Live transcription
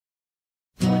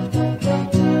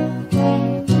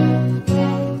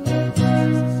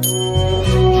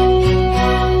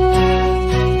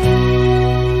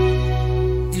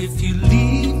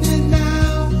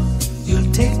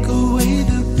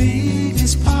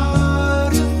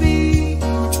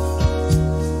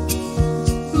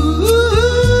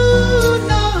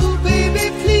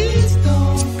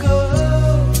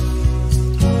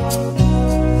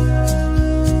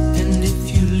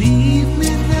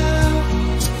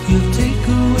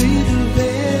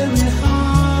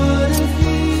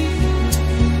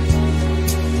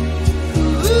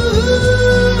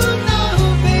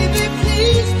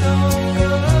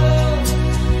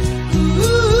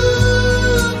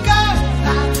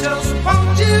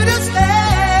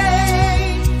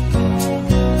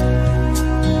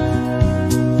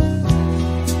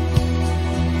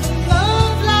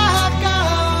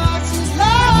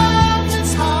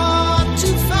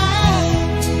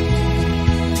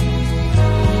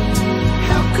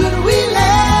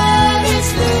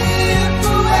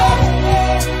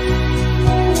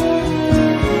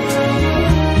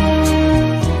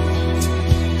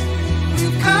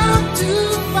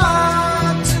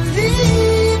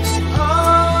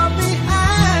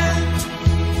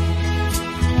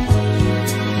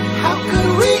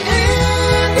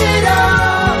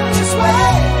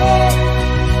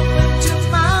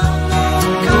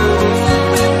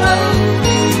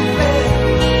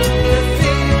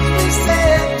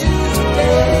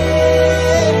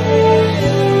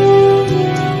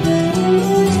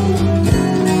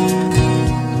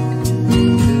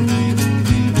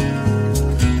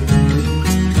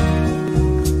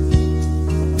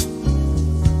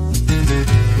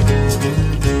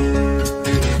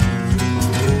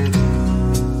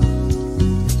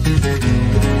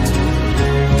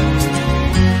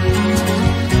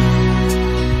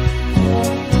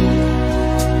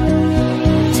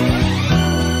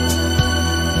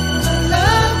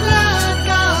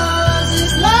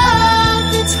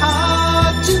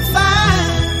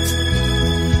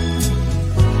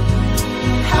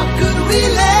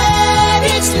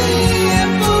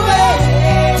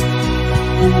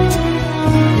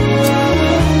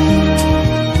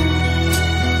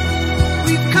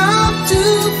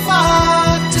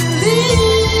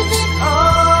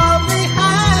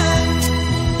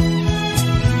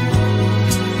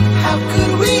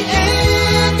could we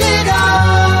end it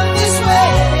all this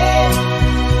way?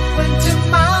 When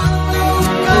tomorrow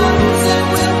comes and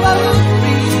we'll both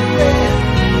regret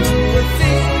the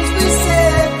things we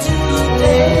said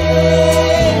today.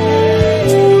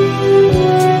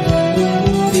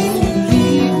 If you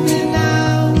leave me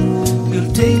now,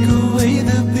 you'll take away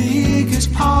the biggest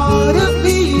part of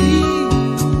me.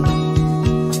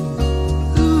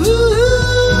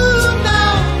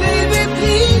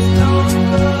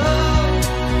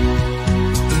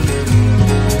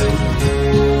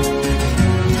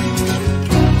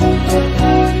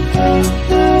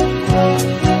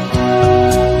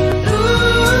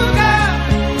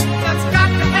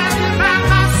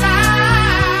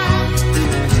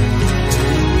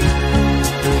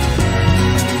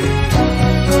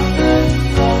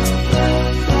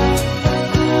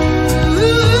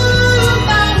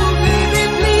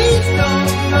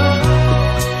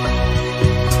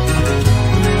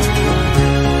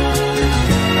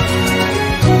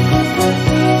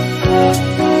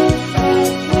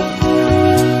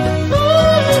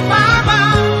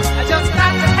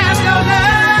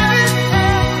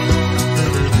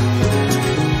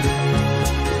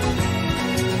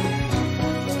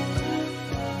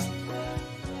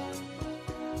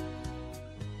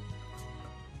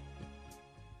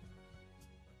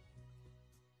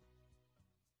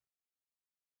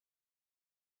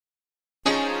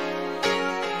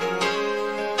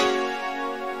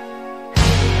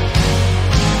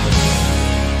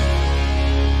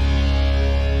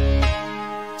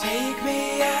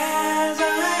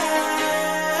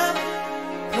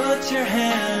 Your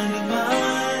hand in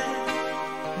mine,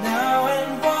 now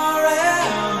and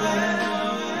forever.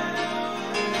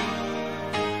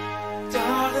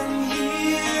 Darling,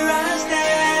 here I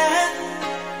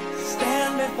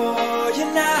stand before you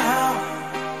now.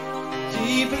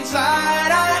 Deep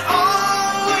inside I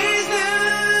always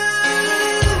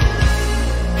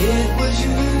knew it was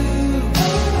you.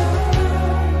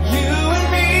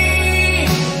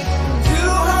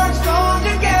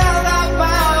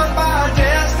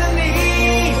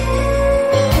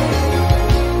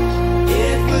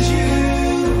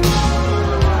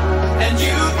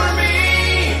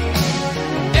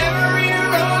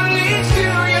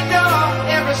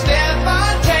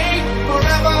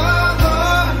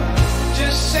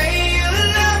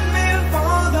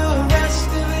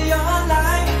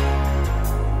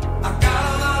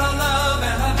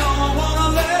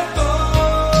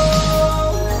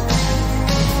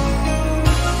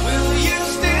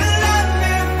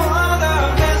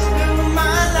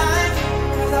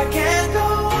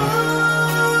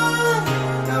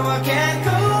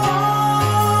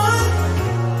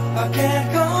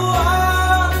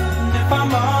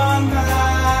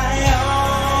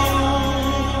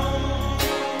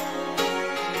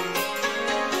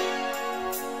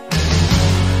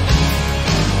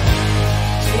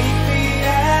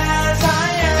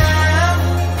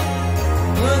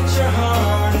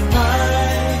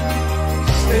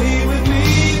 Stay with me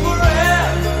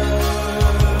forever.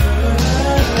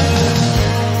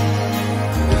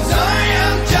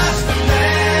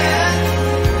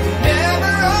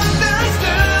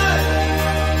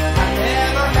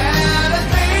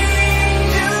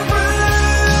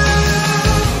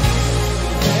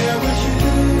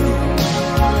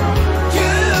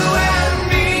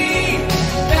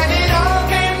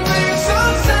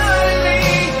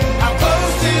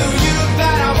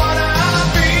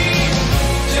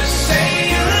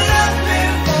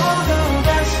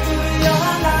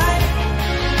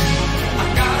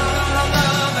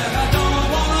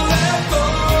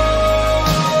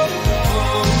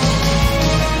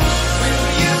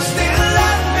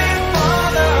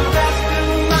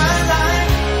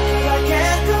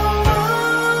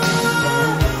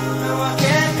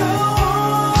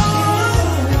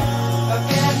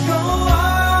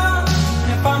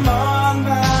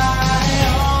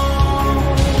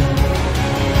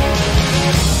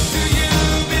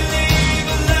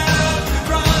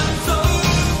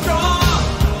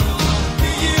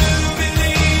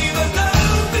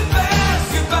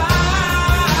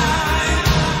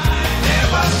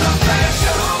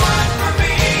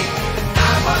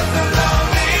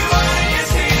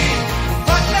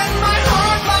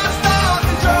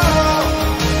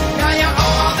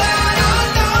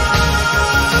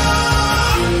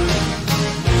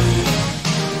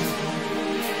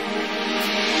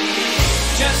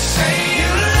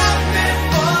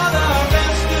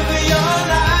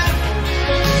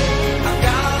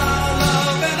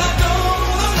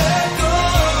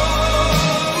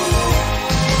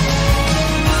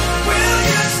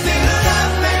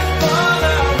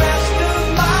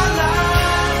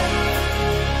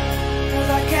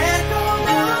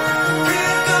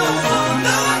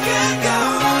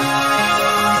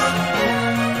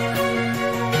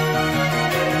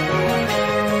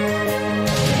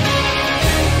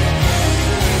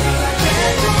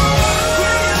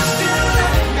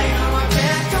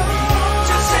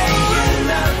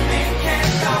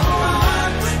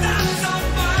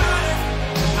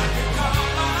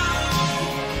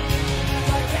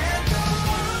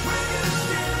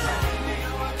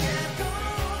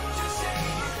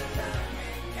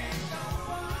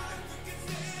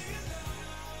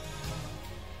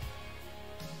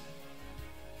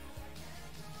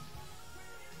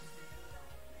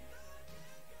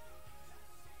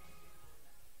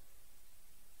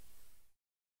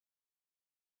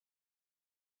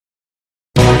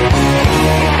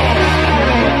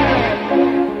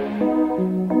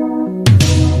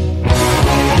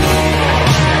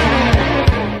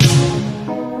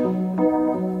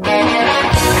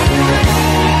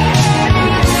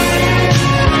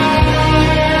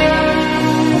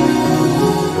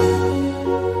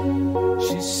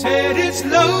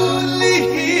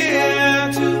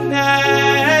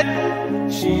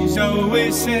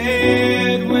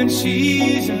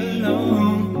 days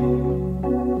alone.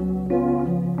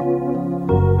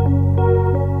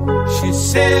 She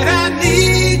said, I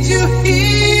need you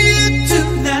here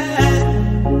tonight.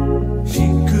 She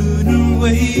couldn't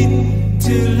wait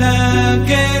till I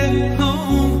get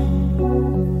home.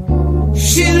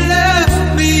 She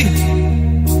loves me,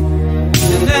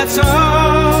 and that's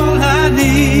all I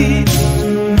need to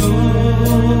know.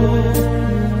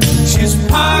 She's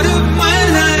part of my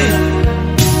life,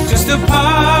 just a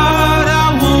part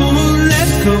I won't let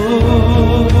go.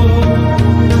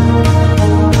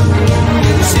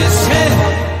 She said,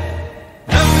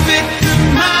 love me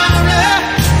tomorrow,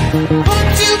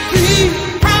 won't you please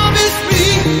promise me,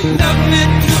 love me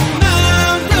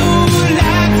tomorrow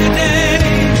like today.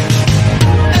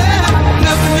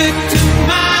 Love me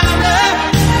tomorrow,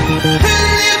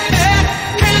 hurry back,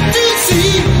 can't you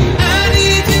see, I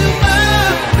need you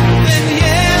more than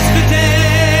yesterday.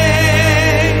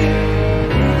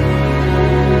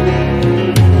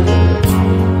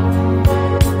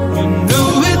 You know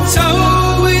it's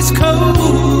always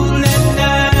cold at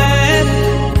night,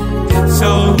 it's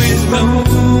always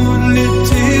lonely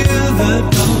till the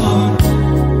dawn.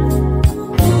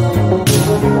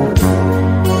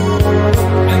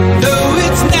 And though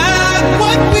it's not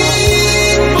what we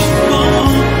both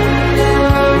want,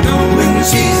 knowing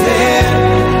she's there,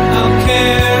 I'll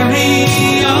carry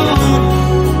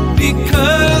on,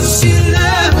 because she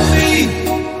loves me,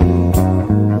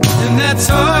 and that's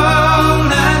all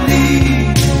I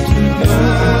need to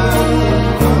know.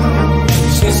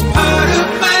 She's part of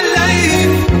my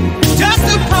life, just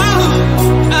a part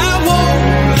I won't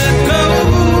let go.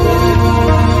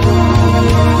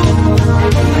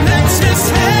 Let's just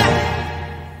say,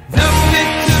 love me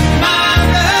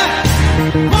tomorrow,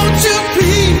 won't you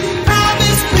please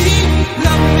promise me,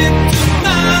 love me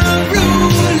tomorrow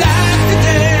like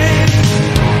today.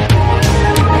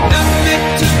 Love me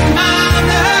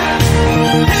tomorrow,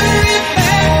 hurry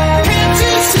back, can't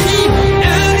you see,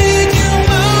 I need you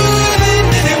more than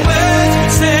any words can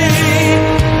say.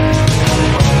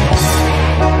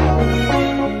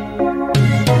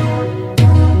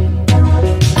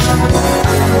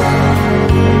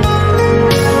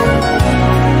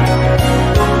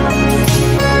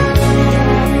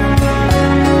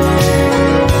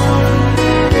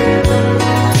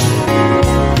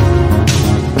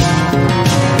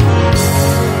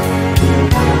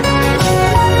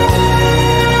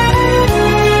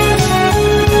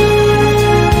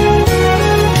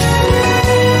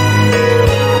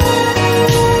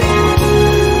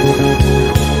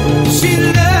 She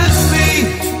loves me,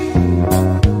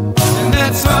 and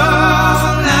that's all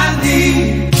I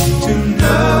need to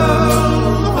know.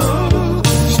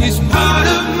 She's part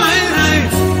of my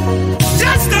life,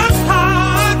 just a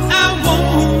part I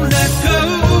won't let go.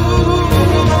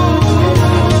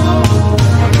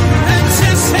 And she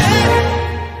said,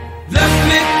 love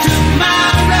me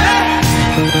tomorrow,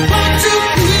 won't you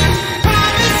please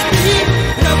promise me,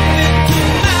 love me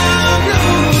tomorrow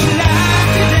like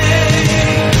today.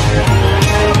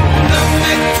 Love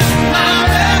me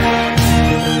tomorrow,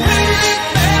 hurry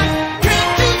back,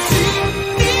 can't you see,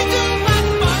 need you much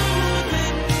more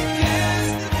than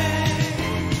yesterday.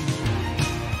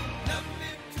 Love me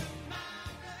tomorrow.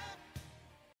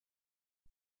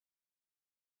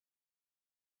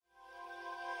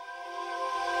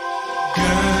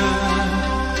 Girl,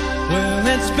 well,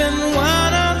 it's been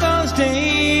one of those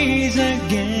days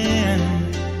again,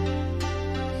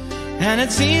 and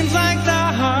it seems like the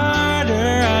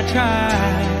harder I try,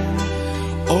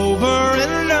 over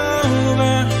and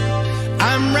over,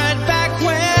 I'm right back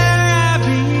where I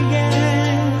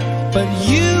began. But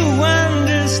you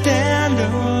understand,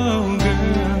 oh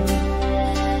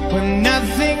girl, when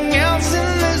nothing else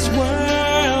in this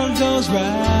world goes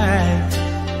right.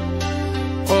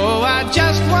 Oh, I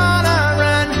just wanna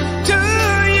run to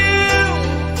you,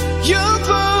 you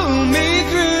pull me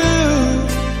through.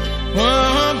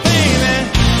 Oh, baby,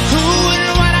 who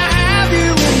wouldn't wanna have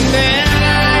you in their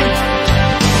life?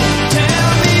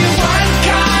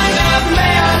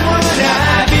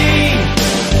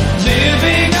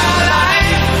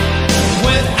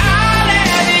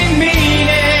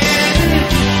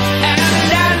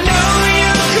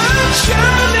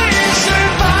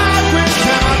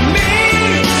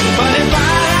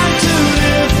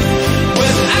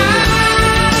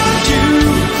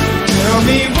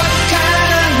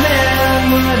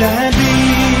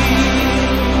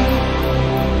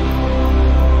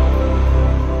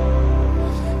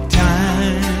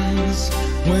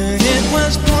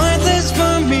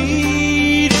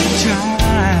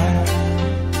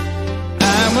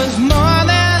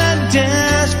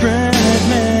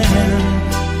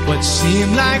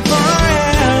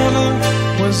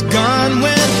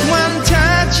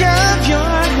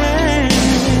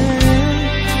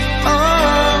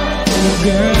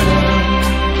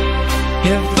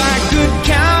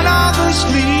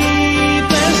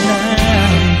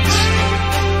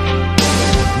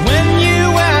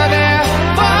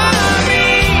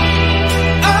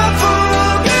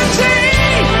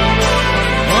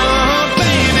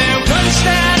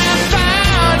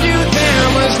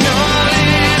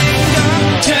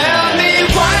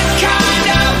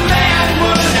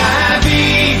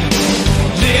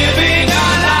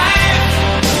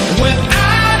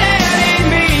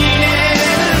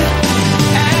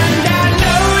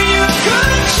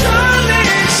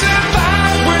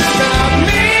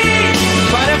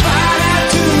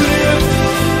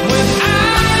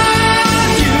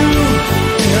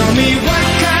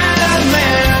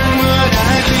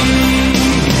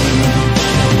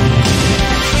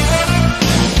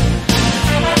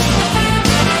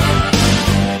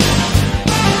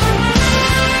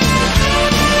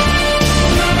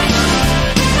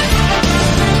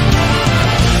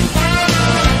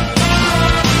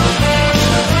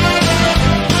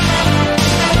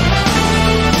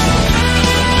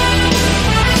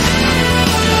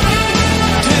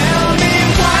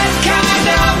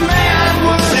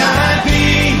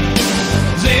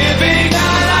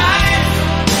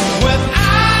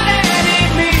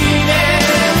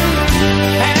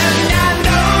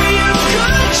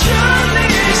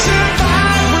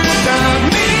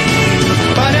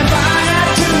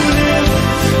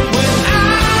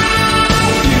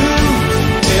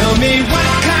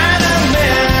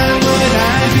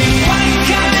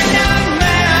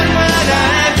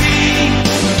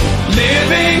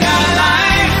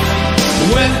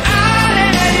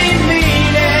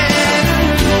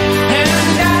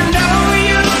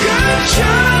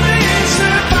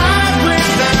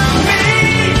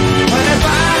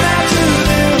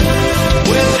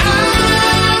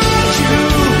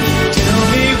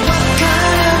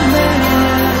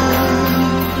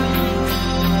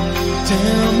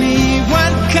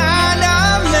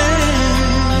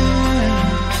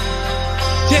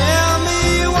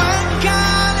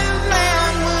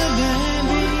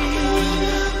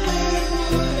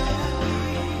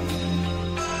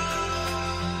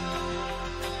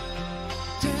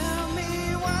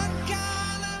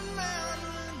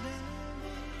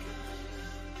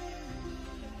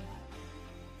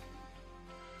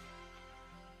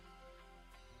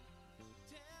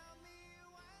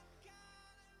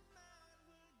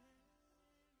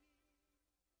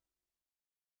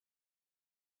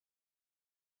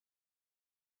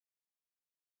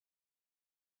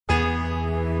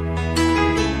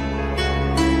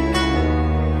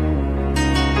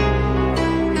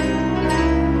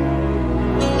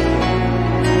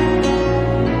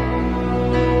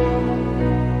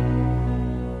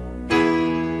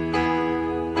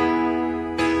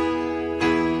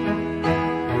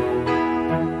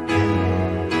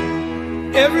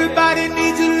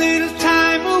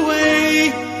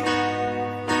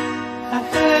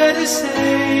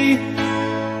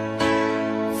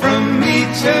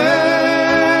 each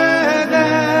other.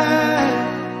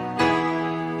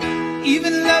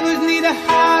 Even lovers need a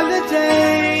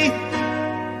holiday,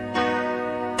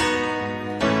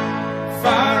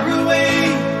 far away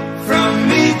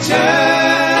from each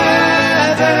other.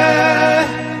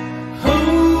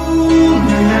 Oh,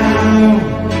 now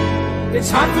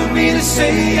it's hard for me to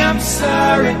say I'm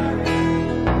sorry.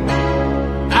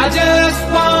 I just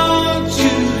want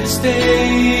you to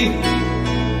stay.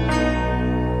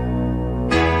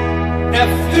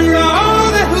 After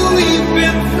all that we've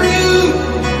been through,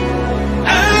 I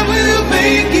will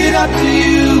make it up to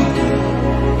you.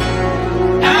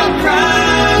 I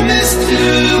promise to.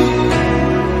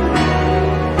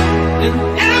 And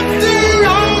after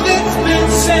all that's been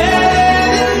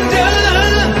said and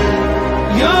done,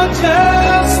 you're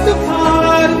just a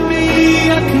part of me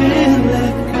I can't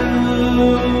let go.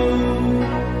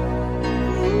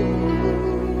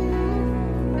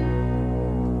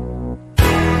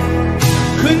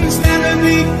 Couldn't stand to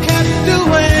be kept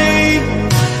away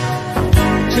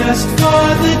just for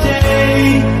the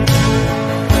day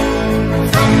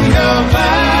from your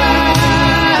body.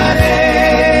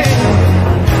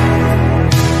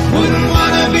 Wouldn't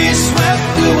wanna be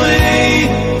swept away,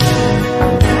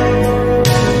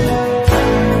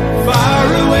 far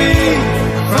away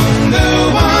from the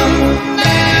one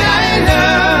that I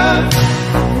love.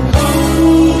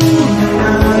 Oh,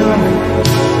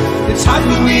 now it's hard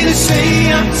for me to say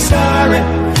I'm sorry.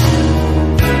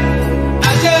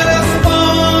 I just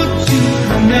want you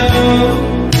to know.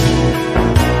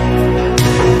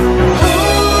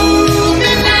 Hold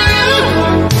me now,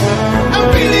 I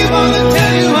really wanna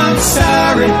tell you I'm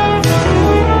sorry.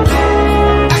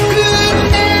 I could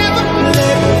never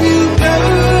let you go.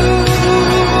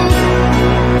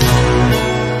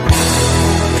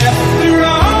 After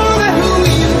all that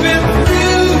we've been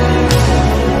through,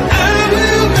 I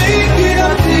will make it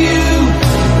up to you.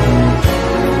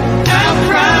 I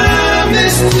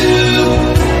promise to.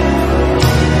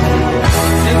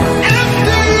 And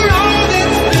after all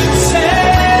that's been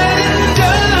said and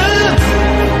done,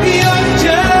 you're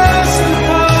just a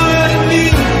part of me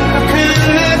I can't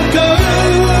let go.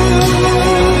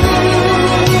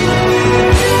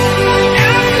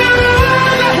 After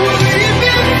all that we've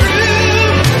been through,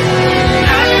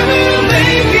 I will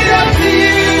make it up to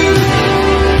you.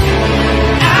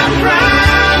 I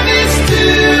promise to.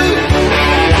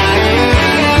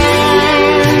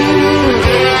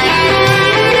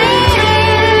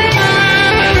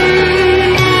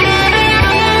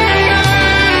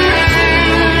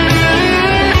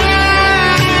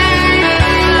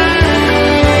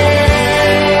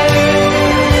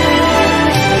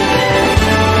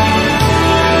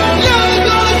 You're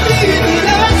gonna be the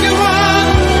lucky one.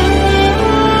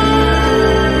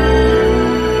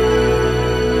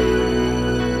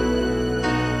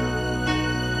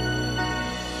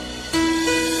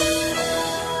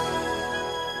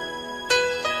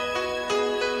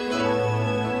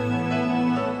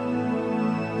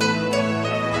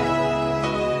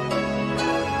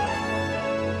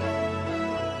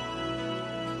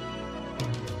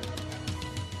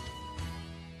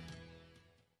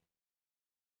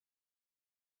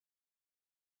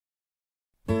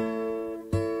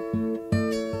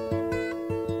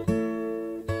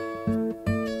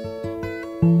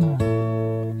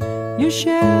 You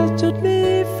sheltered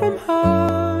me from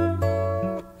harm,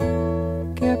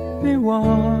 kept me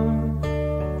warm,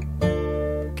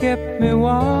 kept me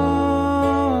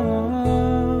warm.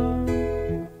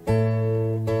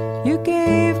 You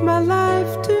gave my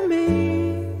life to me,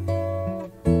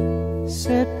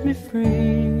 set me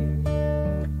free,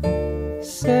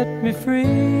 set me free.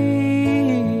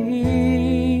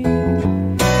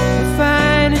 The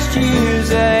finest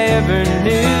years I ever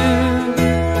knew,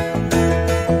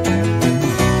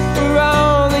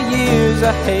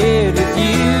 I had with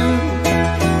you,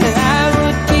 and I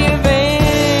would give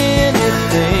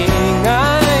anything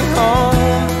I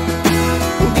own,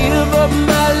 give up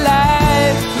my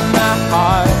life, my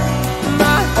heart,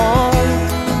 my home.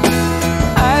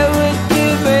 I would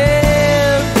give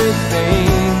everything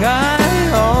I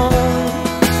own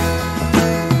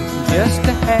just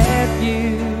to have you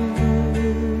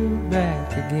back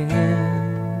again.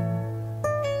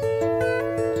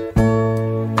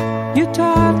 You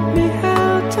taught me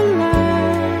how to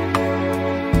love,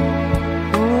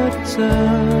 what it's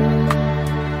up,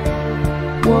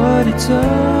 what it's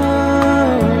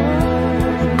up.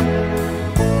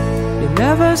 You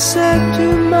never said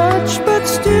too much, but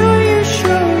still you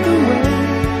showed the way,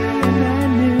 and I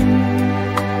knew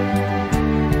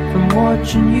from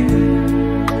watching you.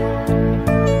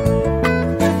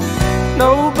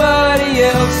 Nobody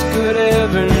else could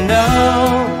ever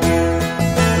know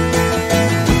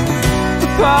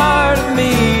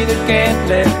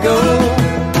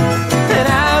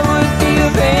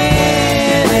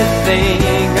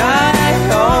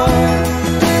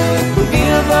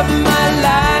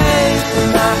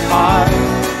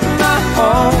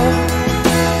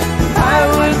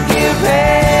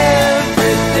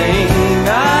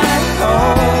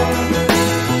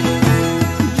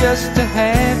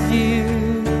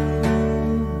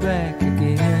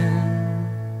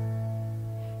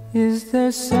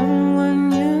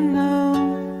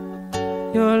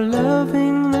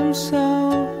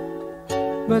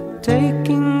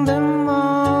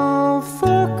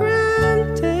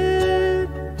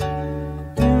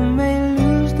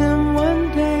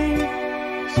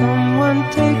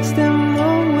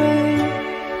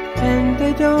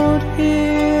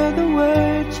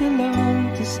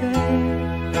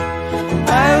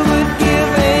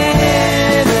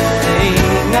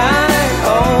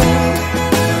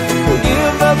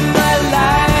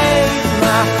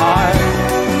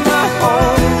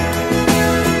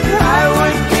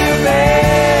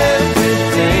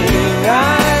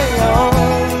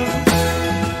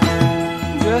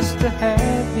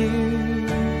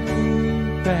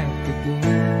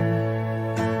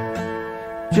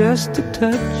just to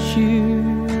touch you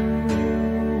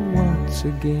once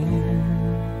again.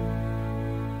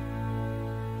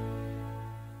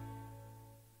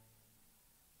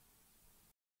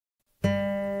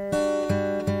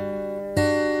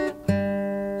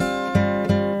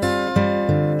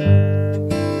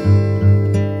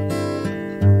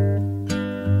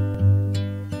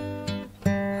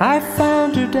 I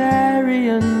found her diary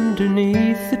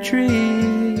underneath the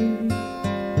tree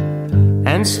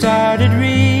and started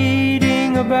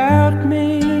reading about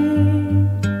me.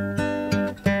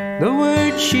 The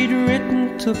words she'd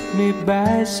written took me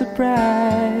by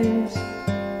surprise.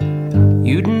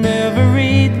 You'd never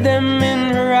read them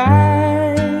in her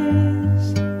eyes.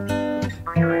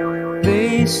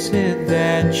 They said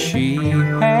that she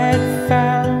had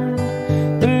found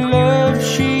the love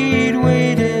she'd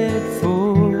waited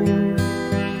for.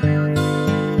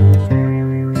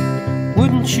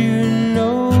 Wouldn't you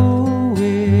know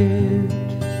it?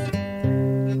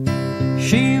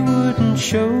 She wouldn't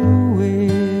show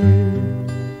it.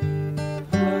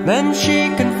 Then she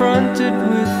confronted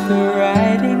with her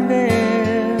writing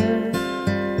there,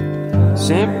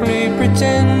 simply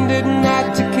pretended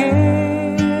not to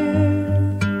care.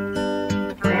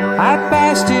 I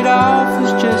passed it off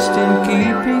as just in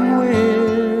keeping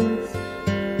with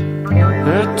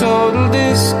her total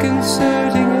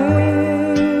disconcerting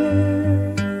air.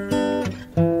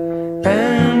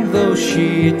 And though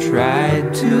she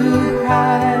tried to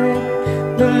hide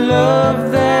the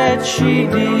love that she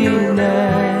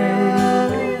denied,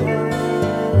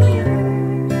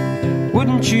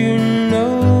 wouldn't you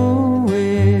know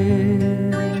it?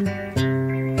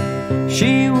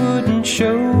 She wouldn't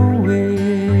show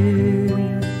it.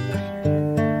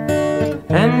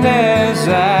 And as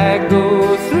I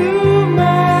go through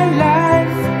my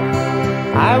life,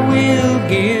 I will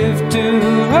give to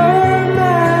her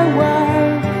my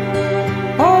wife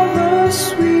all the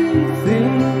sweet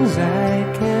things I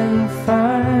can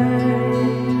find.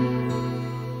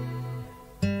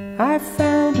 I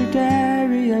found her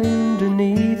diary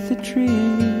underneath the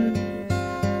tree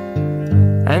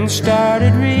and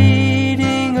started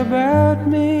reading about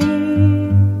me.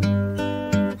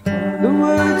 The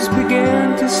words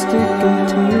began to stick and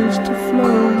tears to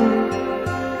flow.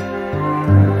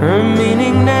 Her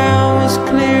meaning now is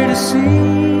clear to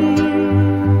see.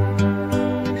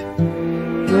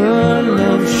 The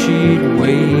love she'd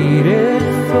waited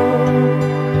for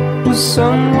was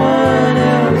someone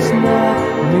else, not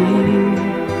me.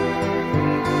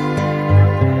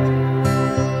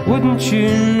 Wouldn't you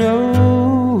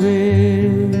know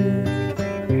it?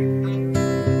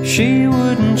 She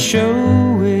wouldn't show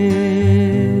it.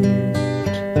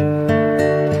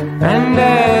 And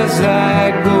as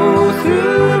I go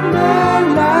through my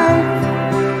life,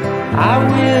 I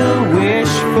will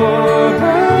wish for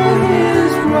her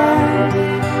his wife,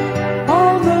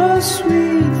 all the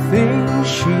sweet things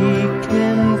she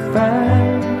can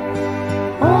find,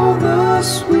 all the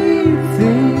sweet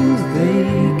things they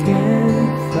can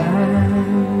find.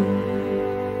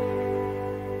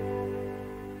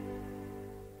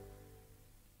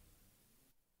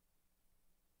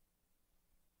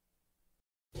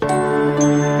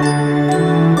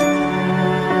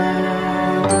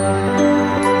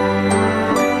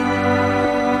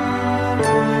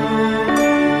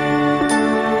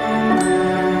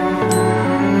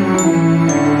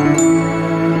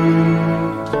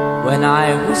 When I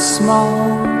was small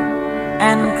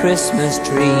and Christmas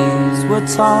trees were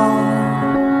tall,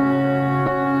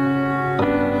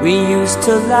 we used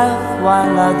to laugh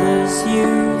while others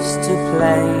used to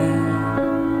play.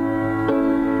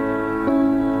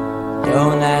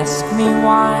 Don't ask me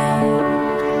why,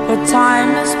 but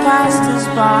time has passed us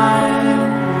by.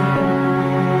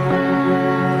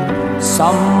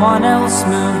 Someone else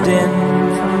moved in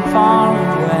from far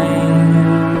away.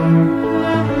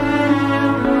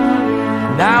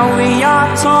 Now we are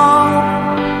tall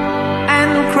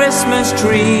and Christmas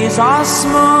trees are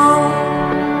small,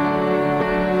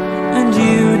 and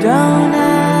you don't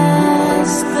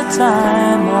ask the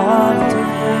time of day.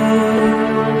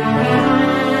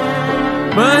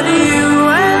 But you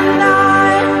and I,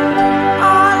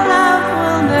 our love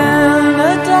will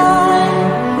never die.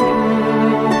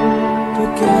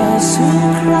 But guess who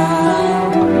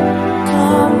cried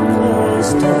come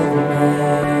 1st of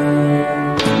May?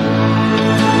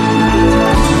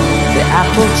 The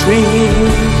apple tree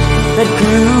that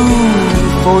grew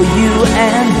for you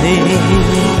and me.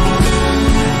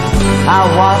 I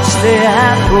watched the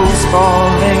apples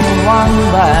falling one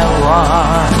by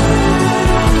one,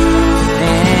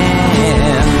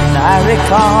 and I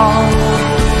recall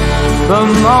the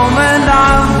moment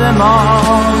of them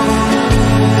all.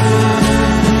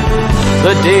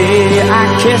 the day I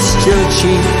kissed your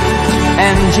cheek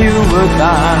and you were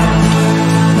gone.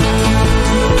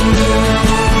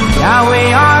 Now we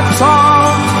are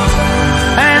tall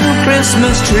and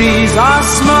Christmas trees are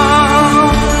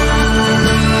small,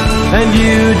 and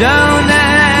you don't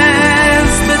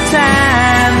ask the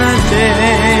time of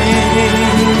day.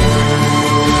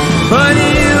 But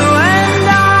you and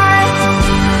I,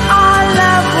 our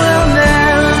love will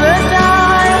never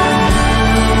die.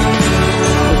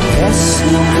 But guess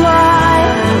who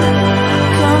cried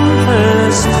come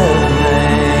first of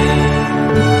May?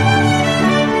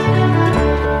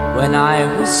 When I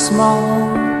was small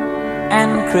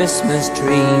and Christmas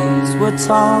trees were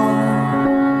tall,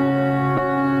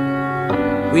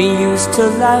 we used to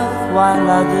laugh while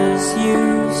others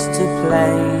used to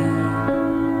play.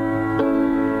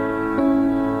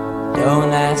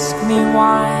 Don't ask me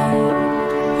why,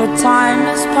 but time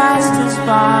has passed us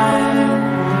by.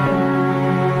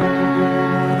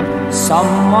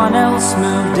 Someone else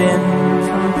moved in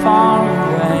from far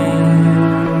away.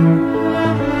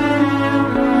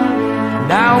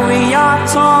 Now we are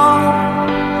tall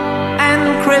and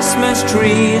Christmas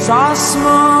trees are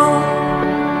small,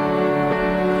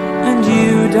 and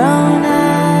you don't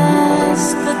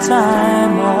ask the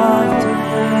time of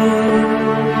day.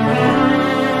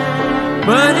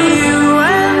 But you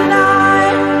and I,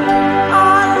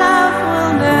 our love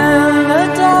will never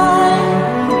die.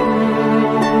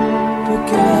 But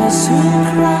guess who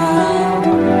cried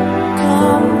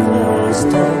come first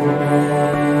of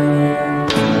May?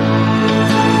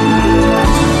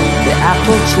 The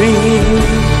apple tree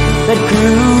that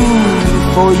grew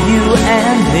for you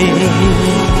and me,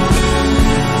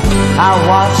 I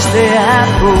watched the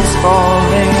apples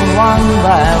falling one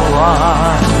by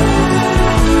one,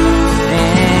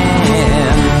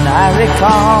 and I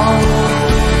recall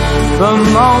the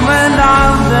moment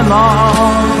of them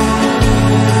all,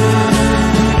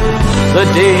 the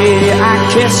day I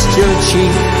kissed your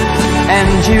cheek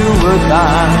and you were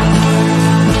gone.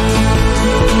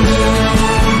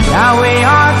 Now we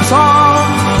are tall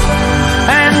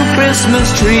and Christmas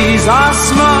trees are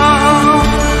small,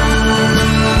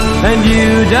 and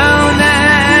you don't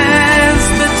ask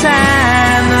the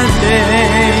time of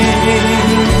day.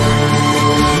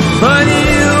 But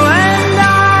you and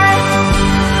I,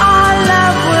 our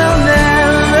love will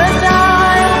never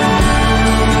die.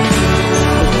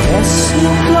 But guess who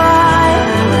cried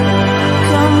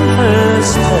come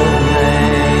first of May?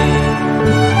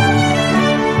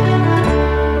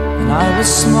 When I was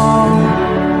small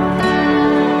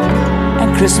and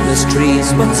Christmas trees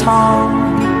were tall,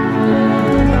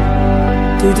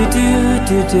 do do do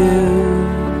do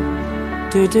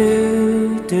do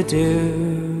do do do.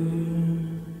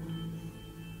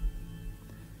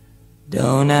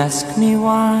 Don't ask me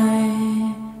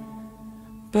why,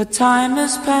 but time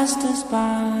has passed us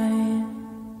by.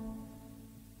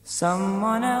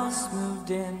 Someone else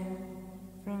moved in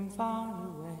from far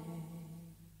away.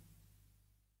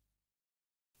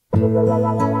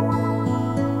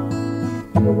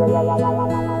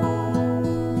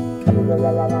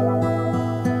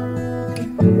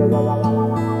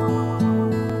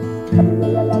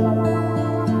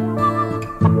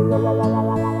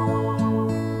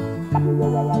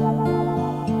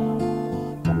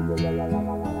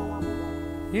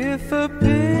 If a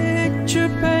picture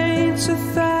paints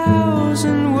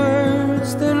 1,000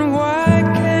 words, then why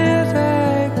can't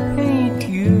I paint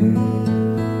you?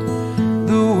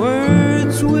 The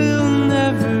words will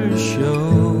never show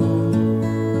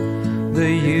the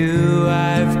you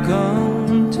I've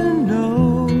come to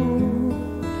know.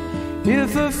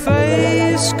 If a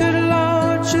face could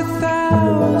launch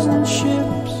 1,000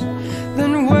 ships,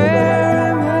 then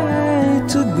where am I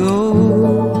to go?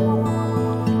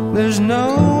 There's no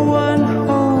one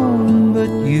home but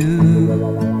you.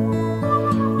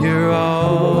 You're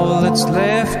all that's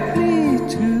left me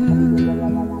to.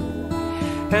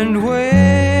 And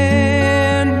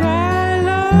when my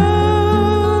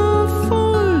love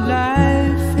for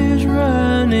life is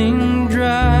running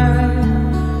dry,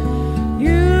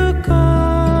 you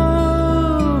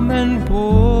come and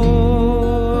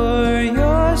pour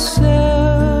yourself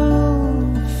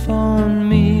on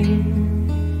me.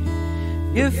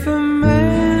 If a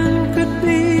man could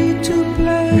be 2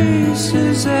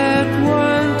 places at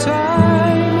one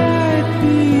time, I'd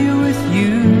be with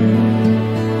you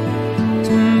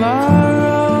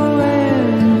tomorrow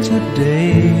and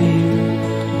today,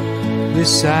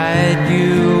 beside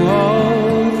you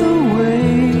all the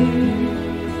way.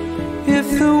 If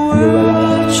the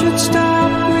world should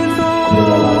stop with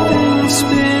all things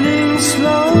spinning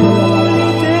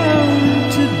slowly down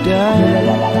to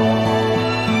die,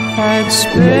 I'd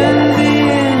spend the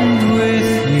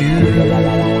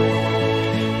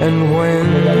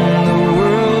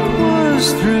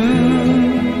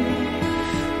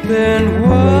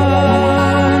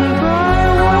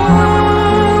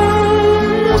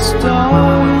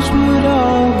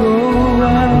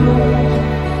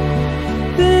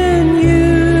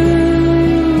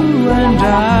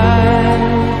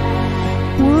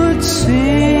could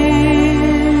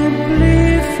simply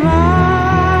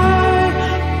fly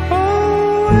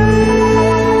away.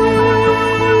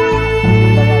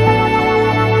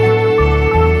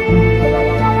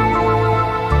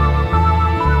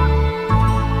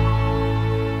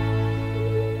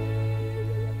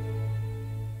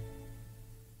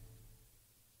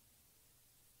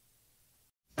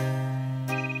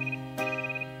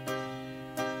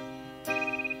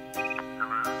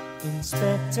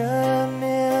 Inspector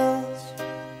Mills,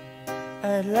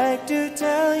 I'd like to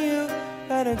tell you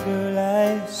about a girl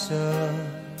I saw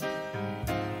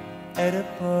at a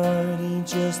party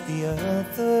just the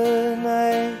other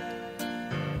night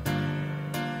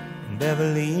in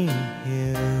Beverly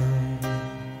Hills.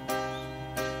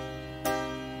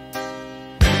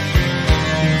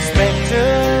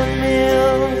 Inspector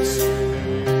Mills,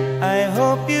 I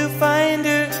hope you find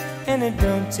her and it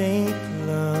don't take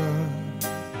long.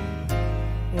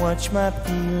 Watch my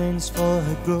feelings for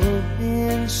her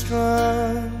growing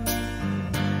strong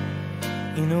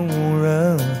in a war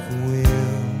of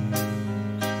will.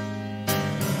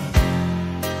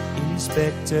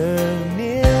 Inspector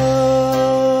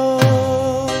Mills,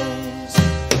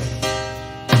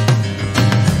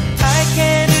 I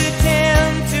can't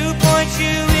attempt to point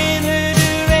you in her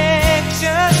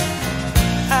direction.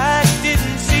 I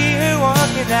didn't see her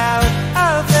walking out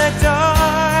of the door.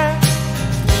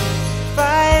 If I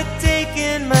had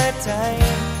taken my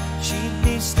time, she'd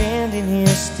be standing here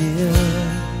still.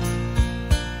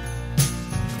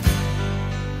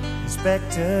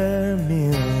 Inspector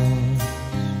Mills,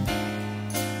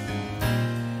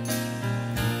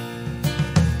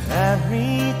 I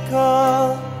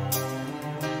recall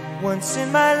once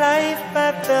in my life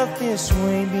I felt this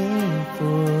way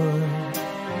before,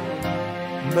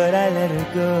 but I let her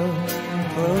go and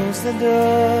close the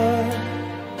door.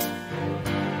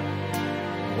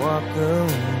 Walk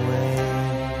away.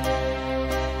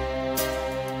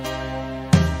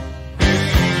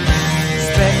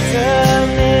 Inspector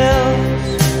Mills,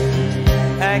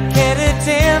 I can't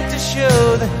attempt to show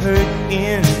the hurt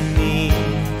in me,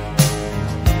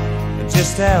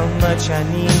 just how much I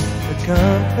need the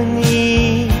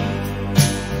company.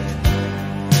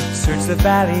 Search the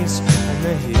valleys and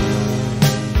the hills.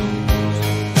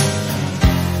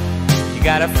 You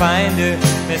gotta find her,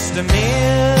 Mr.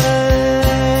 Mills.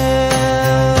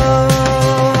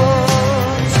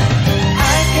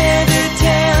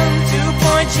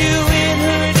 You in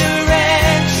her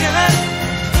direction.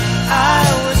 I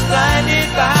was blinded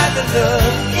by the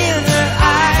look in her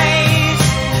eyes.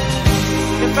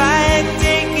 If I had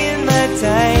taken my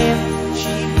time,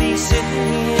 she'd be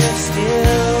sitting here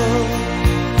still.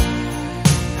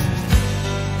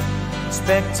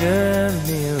 Inspector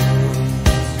Mills,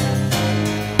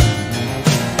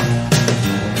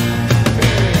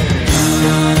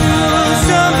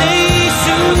 someday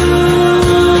soon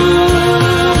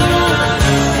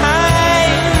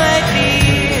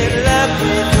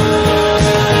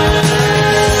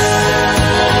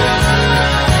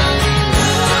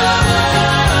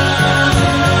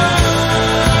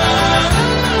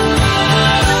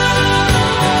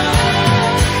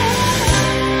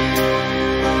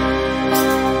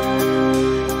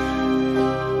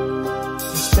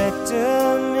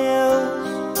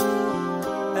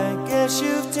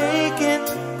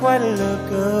quite a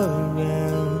look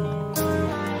around.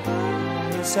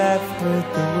 Yes, I've heard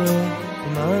the word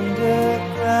from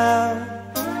underground.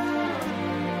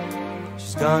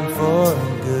 She's gone for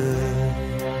good.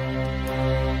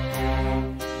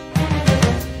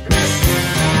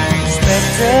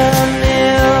 Inspector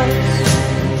Mills,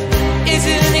 is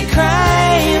it any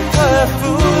crime for a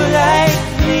fool like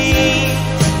me?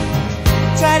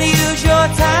 Try to use your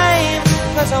time,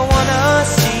 'cause I wanna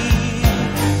see.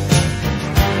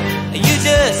 You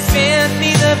just sent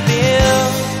me the bill,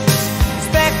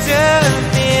 Inspector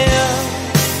Mills,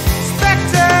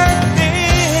 Inspector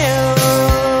Mills.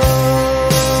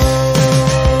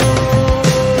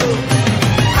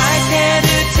 I can't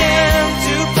attempt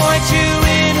to point you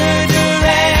in her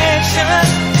direction.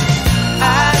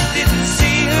 I didn't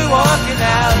see her walking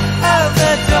out of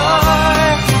the door.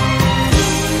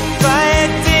 If I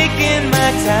had taken my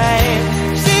time,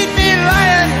 she'd be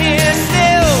lying here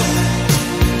still.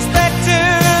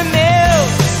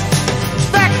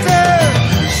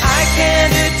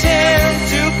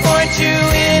 You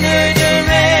in her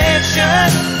direction.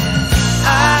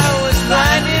 I was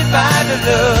blinded by the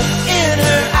look in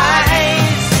her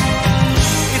eyes.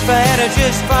 If I had to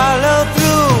just follow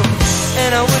through,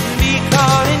 and I wouldn't be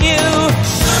calling you.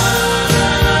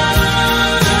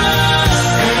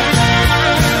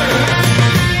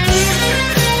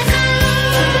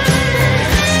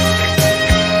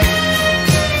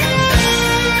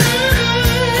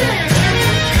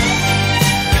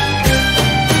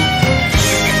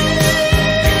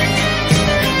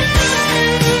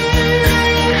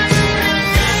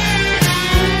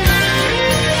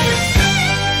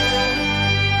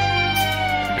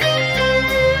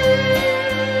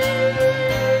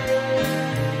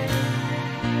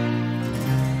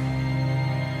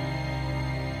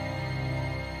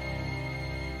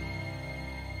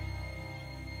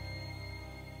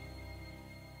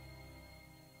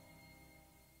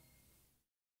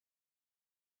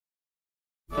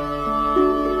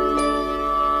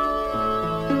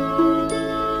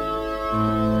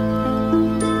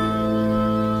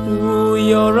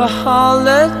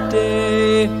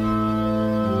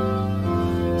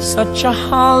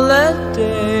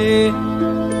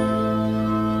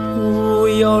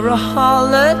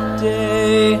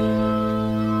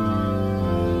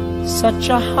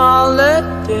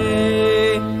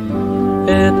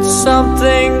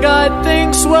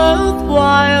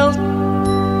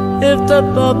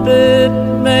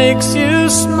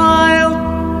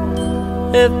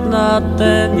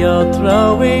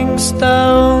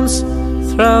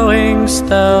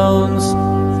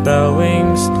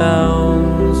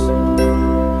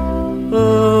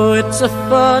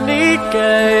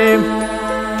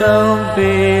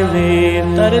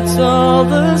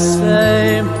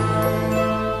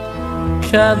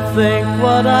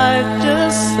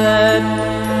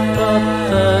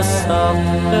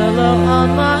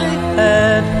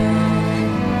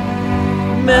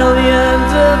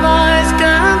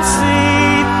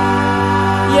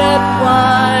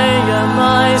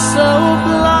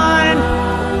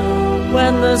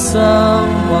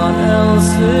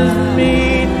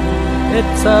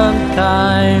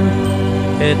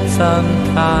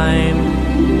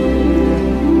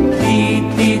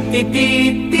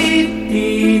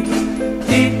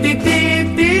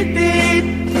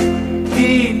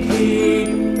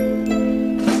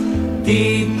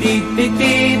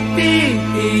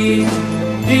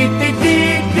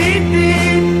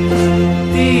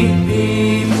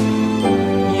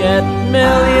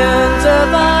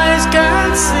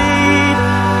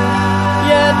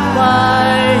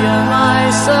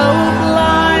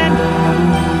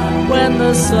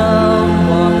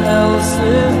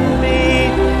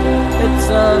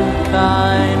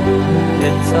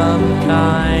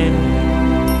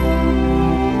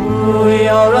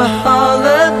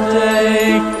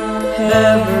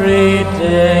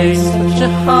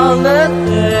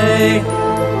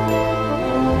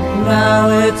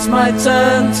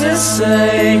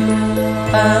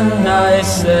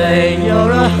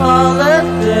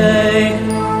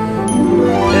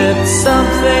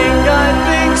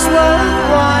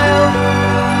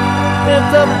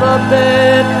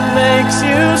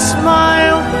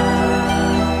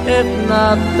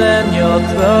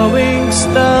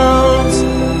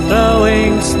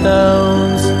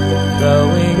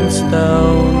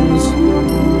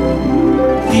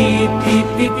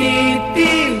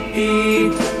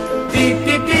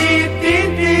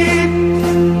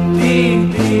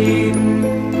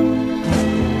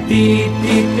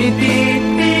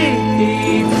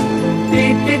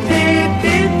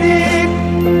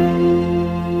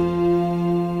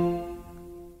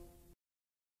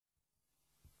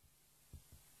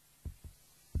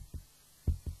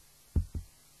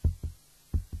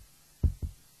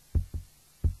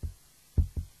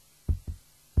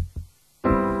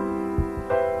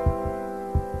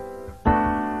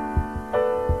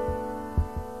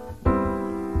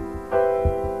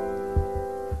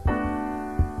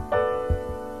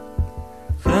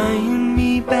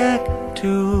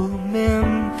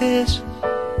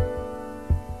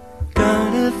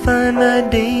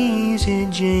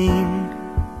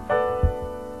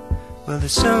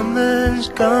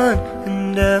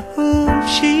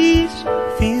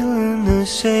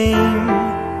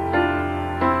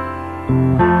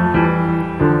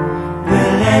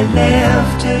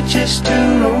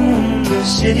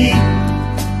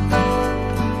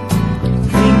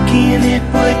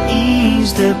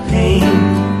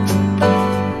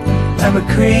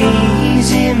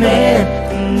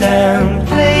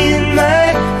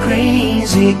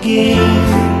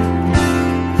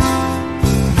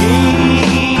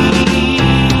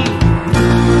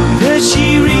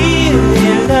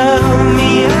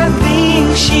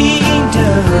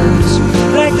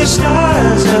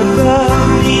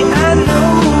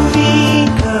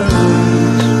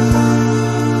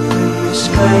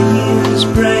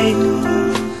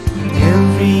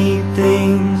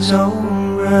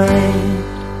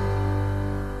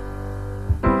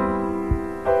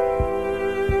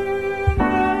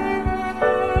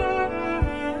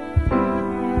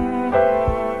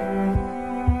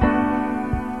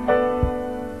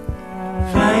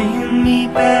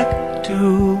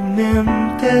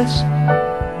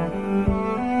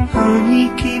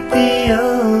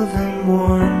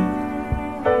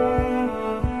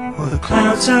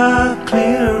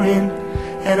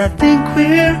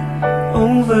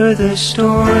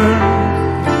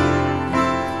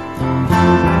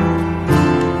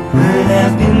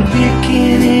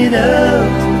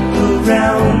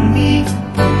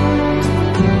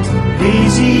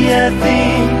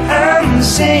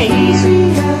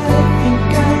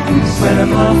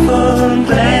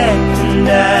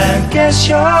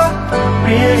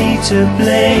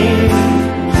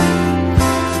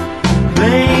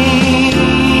 explain.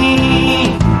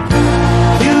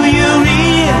 Do you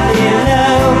really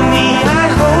love me? I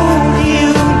hope you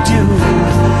do.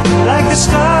 Like the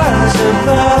stars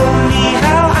above me,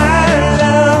 how I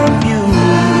love you.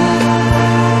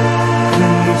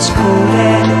 When it's cold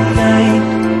at night,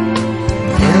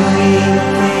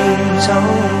 everything's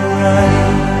alright.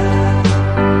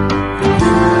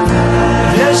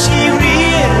 Does she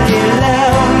really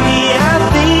love me? I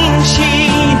think she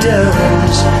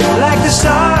does. Like the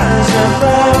stars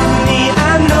above me,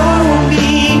 I know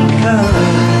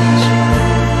because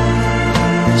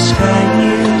the sky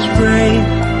is bright,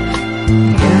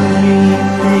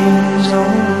 everything's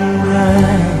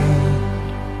alright.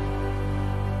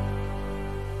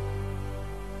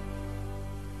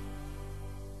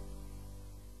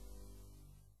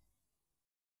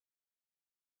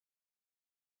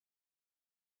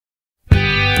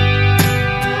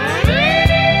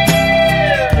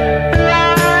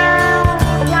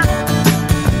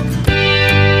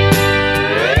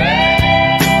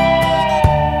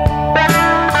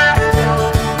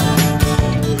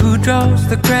 Draws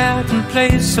the crowd and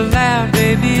plays so loud,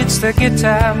 baby, it's the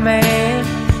guitar man.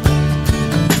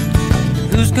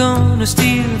 Who's gonna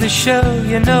steal the show?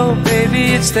 You know,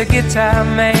 baby, it's the guitar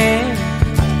man.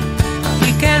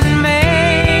 He can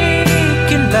make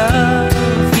you love,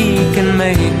 he can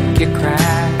make you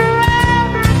cry.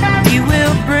 He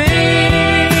will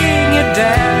bring you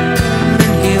down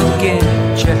and he'll get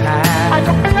you high.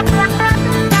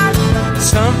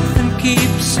 Something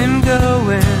keeps him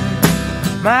going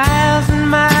miles and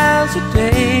miles a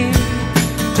day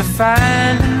to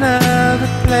find another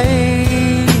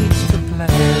place to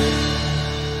play.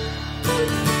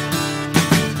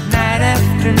 Night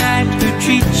after night, who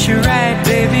treats you right,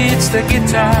 baby, it's the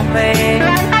guitar man.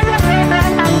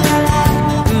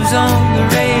 Who's on the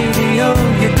radio?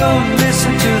 You go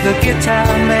listen to the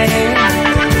guitar man.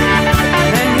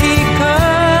 Then he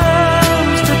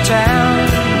comes to town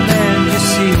and you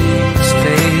see his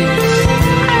face.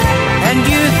 And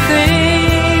you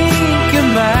think you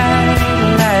might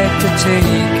like to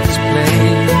take his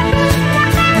place.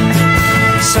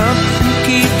 Something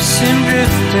keeps him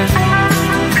drifting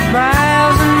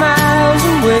miles and miles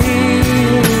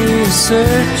away,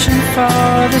 searching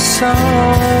for the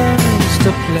songs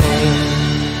to play.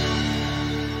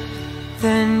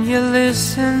 Then you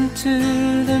listen to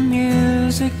the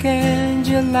music and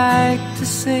you like to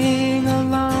sing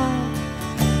along.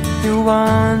 You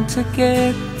want to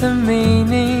get the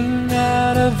meaning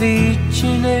out of each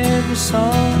and every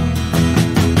song.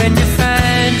 Then you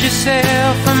find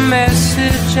yourself a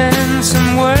message and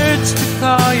some words to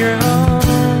call your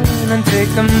own and take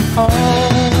them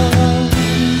home.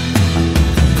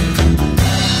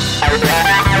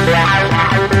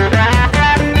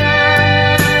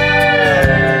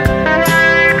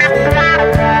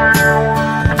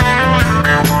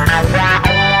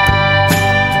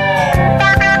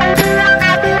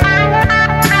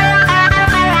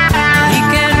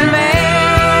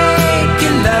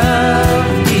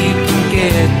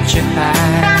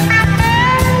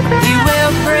 He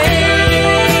will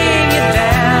bring you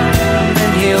down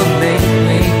and he'll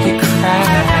make you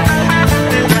cry.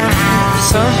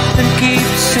 Something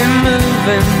keeps him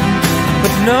moving,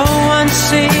 but no one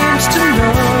seems to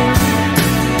know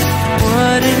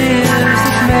what it is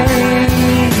that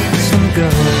makes him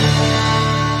go.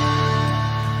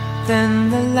 Then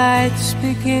the lights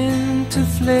begin to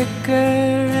flicker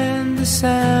and the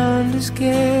sound is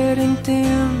getting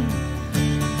dim.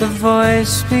 The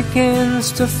voice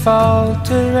begins to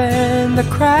falter and the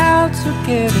crowds are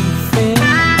getting thin.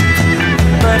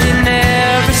 But he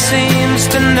never seems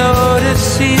to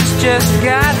notice he's just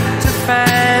got to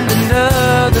find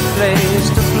another place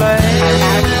to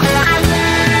play.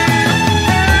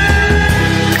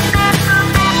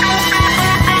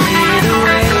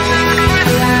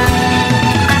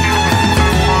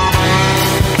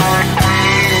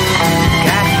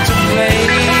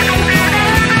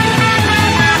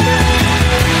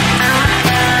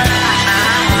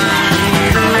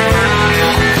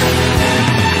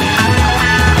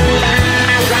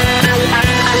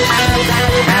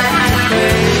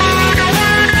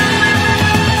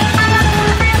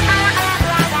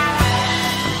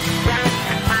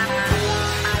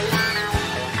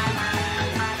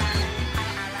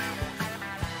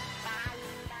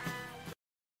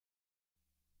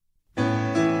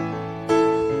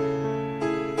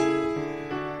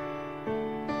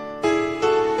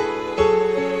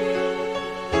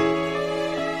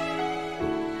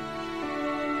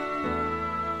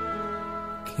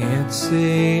 Can't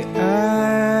say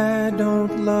I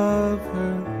don't love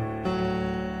her,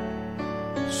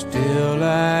 Still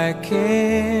I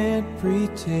can't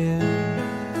pretend,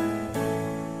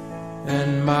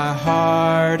 and my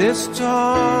heart is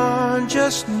torn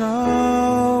just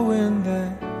knowing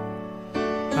that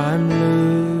I'm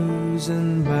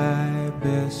losing my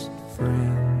best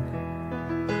friend.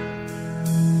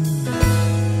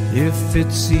 If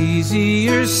it's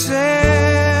easier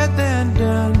said than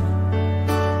done,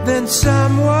 then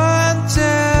someone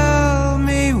tell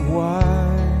me why.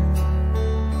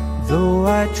 Though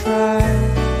I try,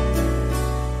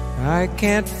 I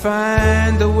can't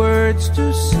find the words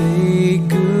to say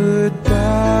goodbye.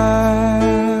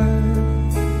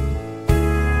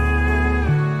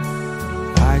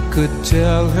 I could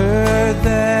tell her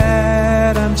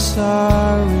that I'm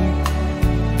sorry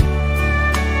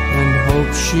and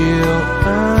hope she'll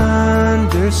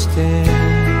understand.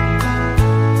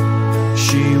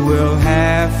 She will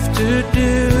have to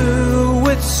do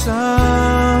with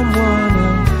someone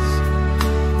else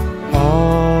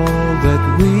all that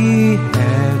we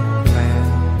had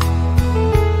planned.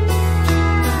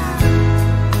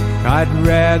 I'd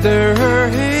rather her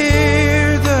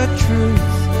hear the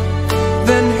truth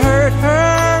than hurt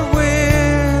her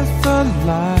with a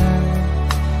lie.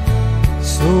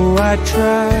 So I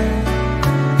try,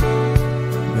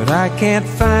 but I can't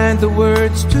find the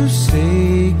words to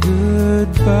say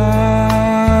goodbye.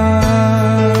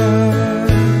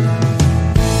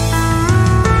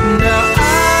 Now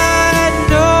I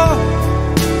know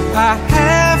I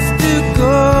have to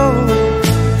go.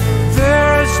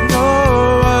 There's no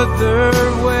other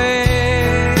way.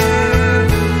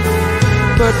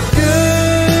 But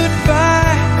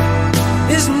goodbye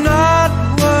is not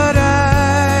what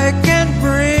I can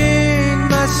bring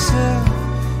myself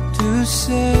to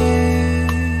say.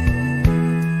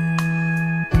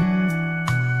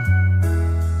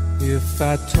 If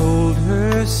I told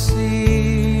her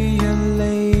see you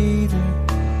later,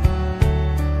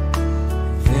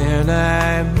 then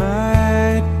I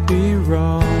might be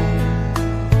wrong.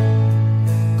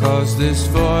 'Cause this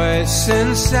voice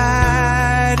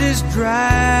inside is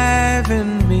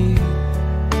driving me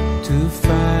to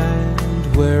find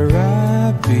where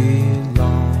I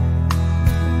belong.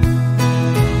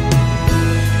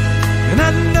 And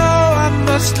I know I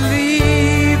must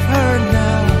leave her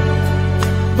now,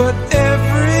 but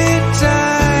every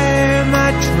time I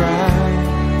try,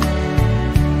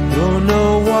 don't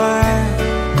know why,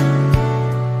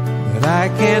 but I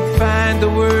can't find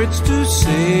the words to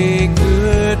say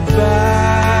goodbye.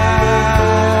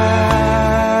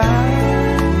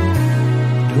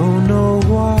 Don't know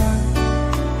why,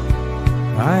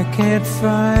 I can't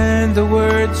find the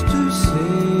words to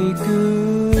say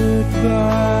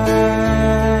goodbye.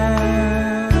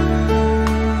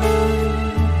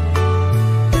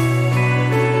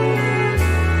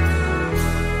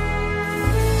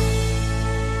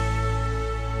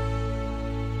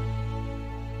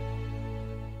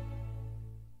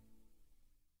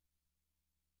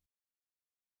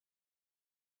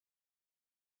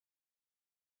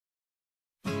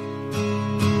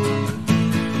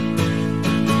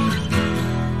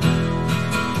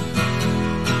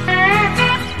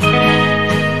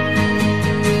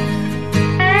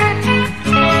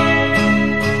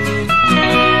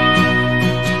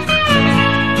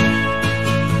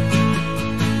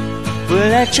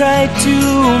 I tried to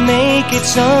make it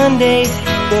Sunday,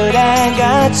 but I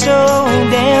got so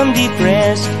damn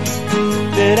depressed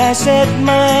that I set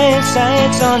my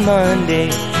sights on Monday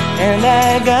and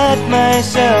I got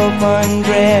myself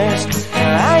undressed.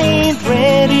 I ain't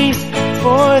ready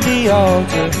for the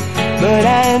altar, but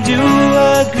I do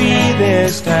agree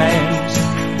there's times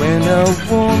when a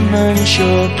woman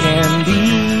sure can be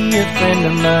a friend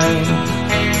of mine.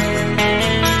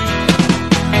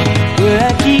 But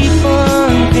I keep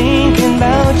on thinking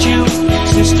about you,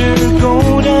 sister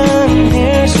golden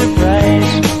hair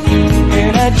surprise,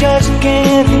 and I just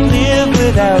can't live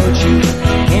without you.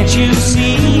 Can't you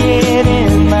see it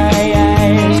in my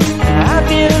eyes? I've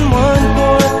been one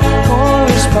poor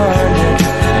correspondent,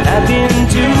 and I've been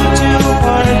too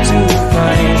hard to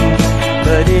find,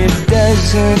 but it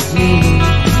doesn't mean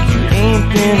you ain't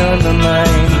been on my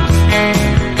mind.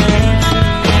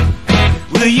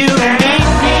 Will you meet me?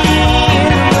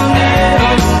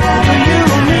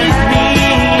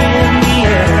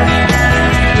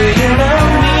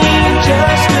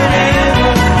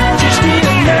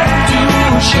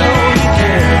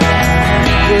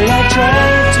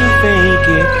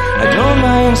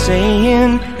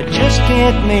 Saying I just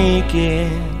can't make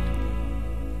it.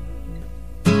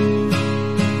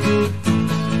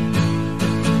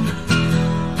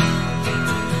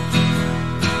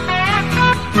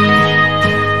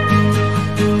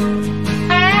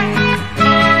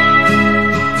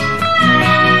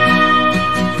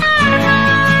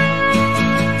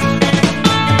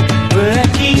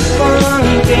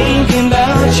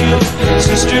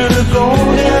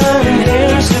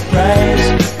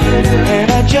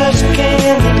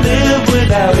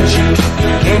 without you.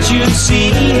 Can't you see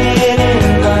it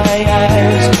in my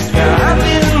eyes? Now I've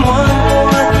been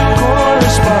one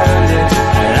correspondent,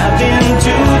 and I've been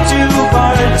too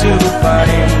hard to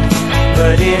find.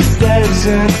 But it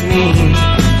doesn't mean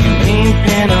you ain't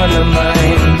been on the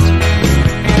mind.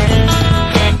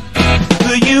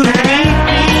 Will you meet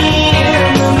me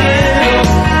in the middle?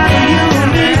 Will you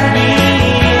meet me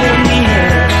in the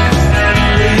end?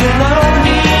 Will you love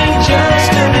me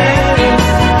just a little?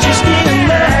 Just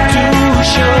enough to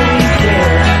show you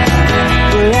care.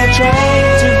 Will I try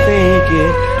to fake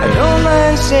it? I don't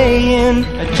mind saying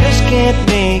I just can't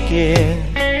make it.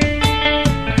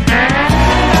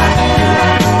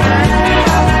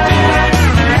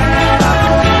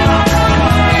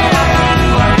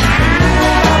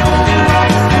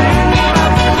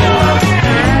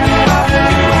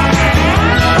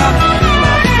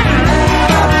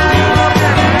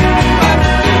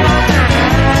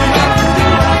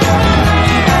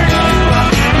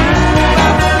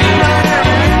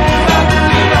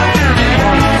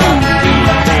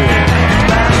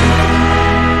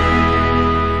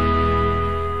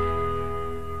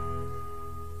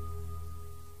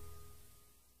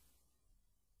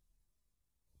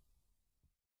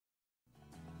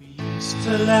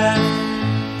 To laugh,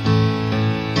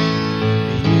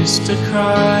 we used to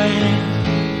cry,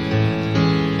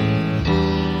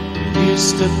 we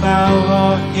used to bow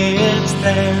our heads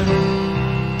then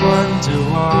wonder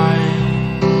why.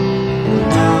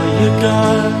 Now you're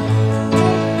gone,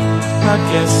 I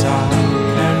guess I'll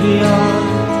carry on.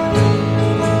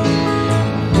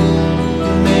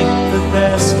 Make the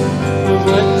best of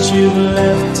what you've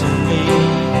left to me.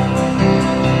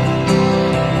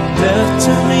 Left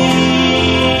to me.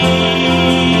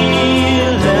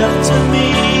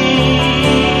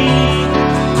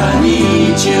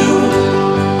 You,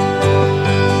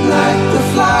 like the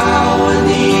flower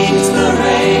needs the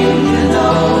rain, you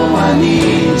know I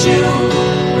need you.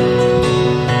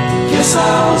 Guess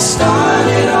I'll start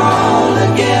it all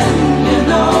again, you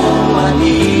know I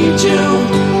need you.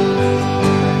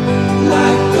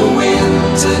 Like the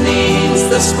winter needs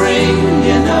the spring,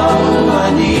 you know I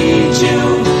need you.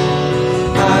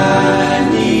 I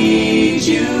need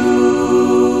you.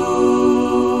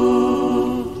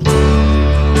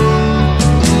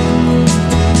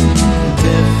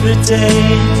 Every day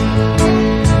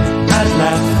I'd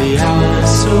laugh the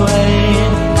hours away,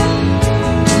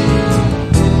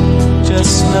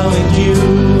 just knowing you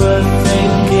were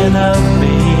thinking of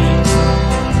me.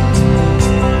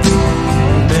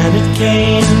 And then it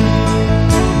came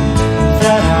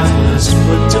that I was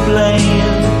put to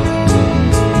blame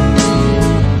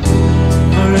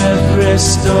for every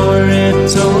story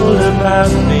told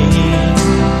about me.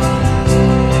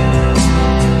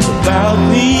 About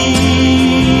me.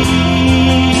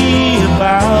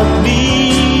 About me.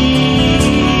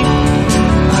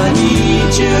 I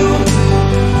need you,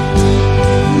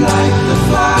 like the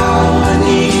flower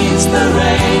needs the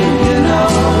rain, you know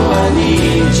I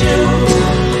need you.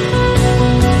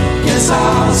 Guess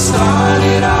I'll start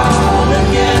it all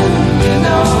again, you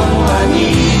know I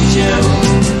need you.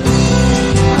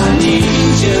 I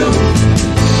need you.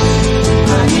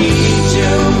 I need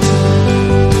you.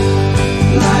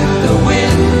 Like the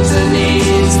winter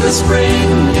needs the spring,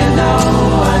 you know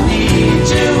I need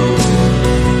you.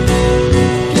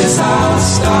 Guess I'll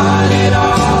start it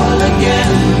all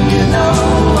again, you know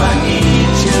I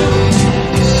need you.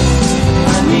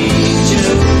 I need you.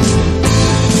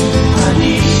 I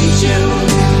need you.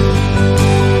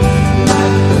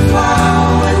 Like the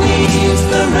flower needs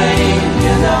the rain,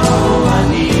 you know I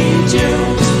need you.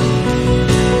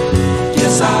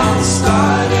 Guess I'll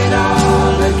start it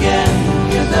all again,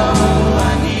 you know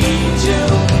I need you.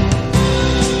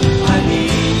 I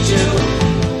need you.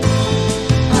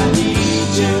 I need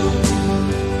you.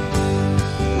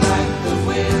 Like the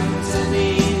winter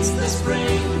needs the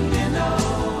spring, you know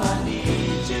I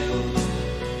need you.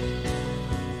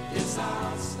 Guess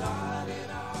I'll start it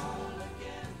all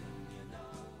again, you know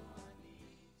I need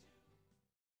you.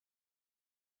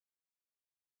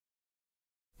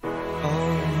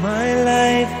 All my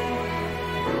life,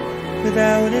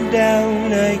 without a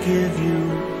doubt, I give you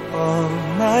all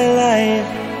my life,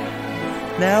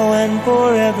 now and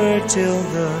forever till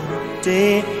the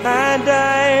day I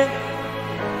die.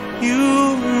 You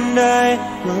and I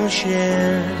will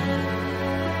share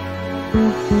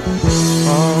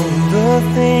all the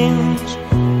things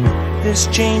this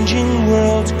changing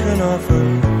world can offer.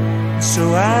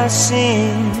 So I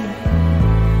sing,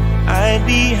 I'd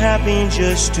be happy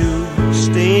just to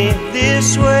stay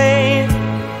this way,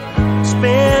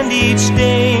 spend each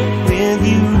day with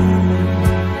you.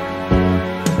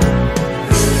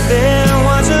 There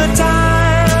was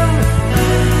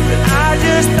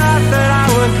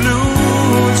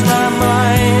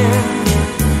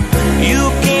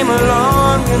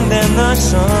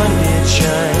sun did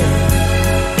shine.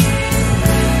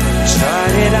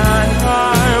 Started on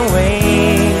our way.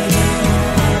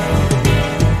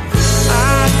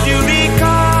 I do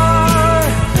recall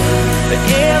that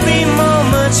every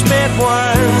moment spent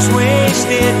was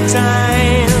wasted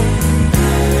time,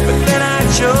 but then I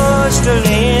chose to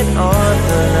lay it on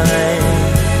the line.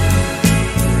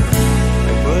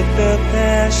 I put the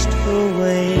past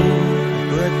away,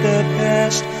 put the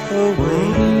past away,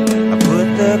 I put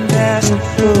the past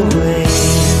away.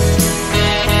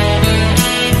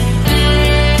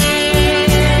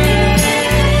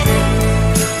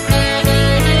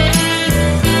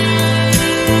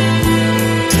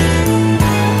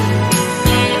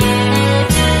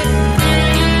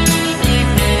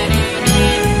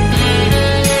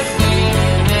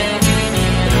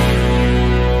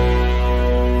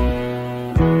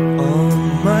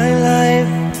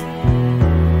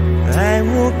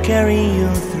 Carry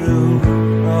you through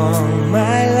all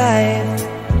my life.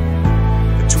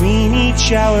 Between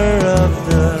each hour of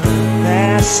the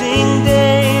passing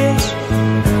days,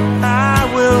 I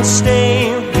will stay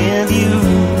with you.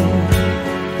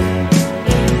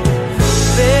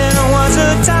 There was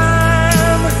a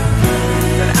time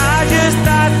that I just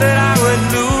thought that I would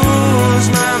lose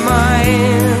my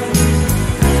mind.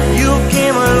 You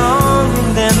came along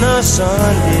and then the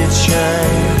sun did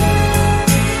shine.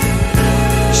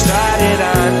 Started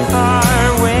on our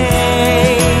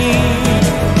way.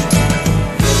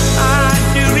 I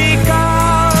do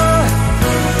recall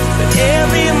that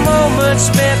every moment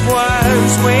spent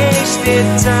was wasted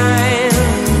time,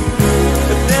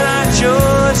 but then I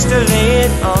chose to lay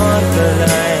it on the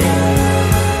line.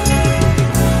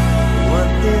 I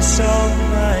want this all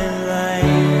my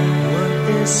life, I want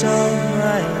this all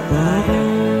my life,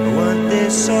 I want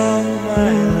this all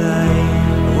my life,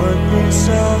 I want this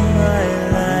all my life.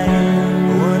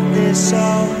 This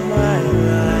all my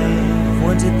life,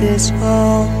 wanted this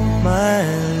all my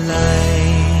life.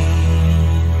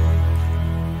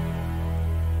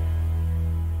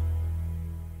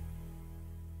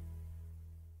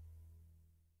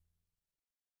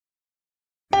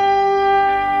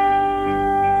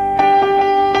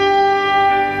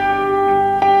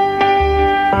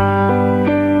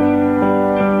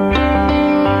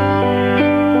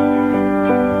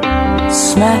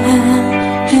 Smile,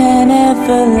 an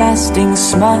everlasting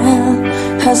smile.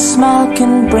 A smile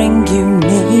can bring you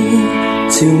near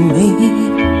to me.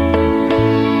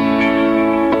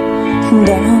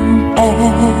 Don't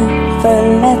ever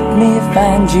let me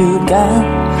find you gone,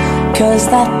 'cause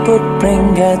that would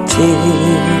bring a tear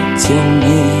to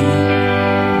me.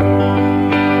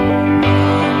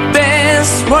 This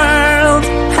world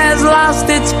has lost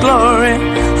its glory.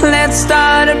 Let's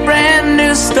start a brand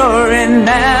new story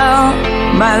now,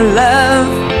 my love.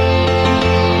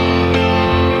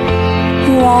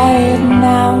 Right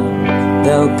now,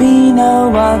 there'll be no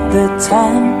other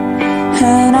time,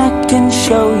 and I can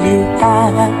show you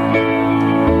how,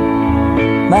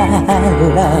 my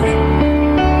love.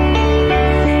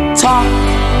 Talk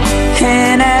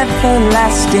in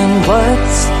everlasting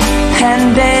words and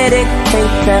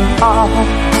dedicate them all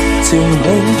to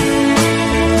me,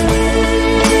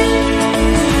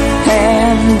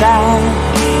 and I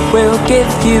will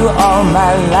give you all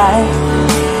my life.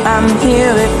 I'm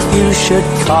here if you should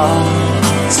call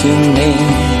to me.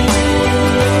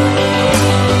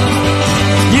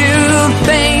 You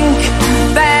think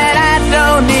that I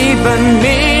don't even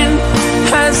mean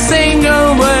a single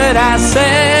word I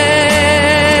say.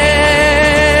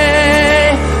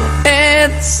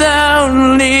 It's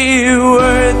only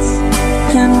words,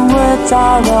 and words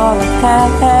are all I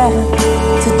have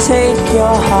to take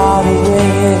your heart away.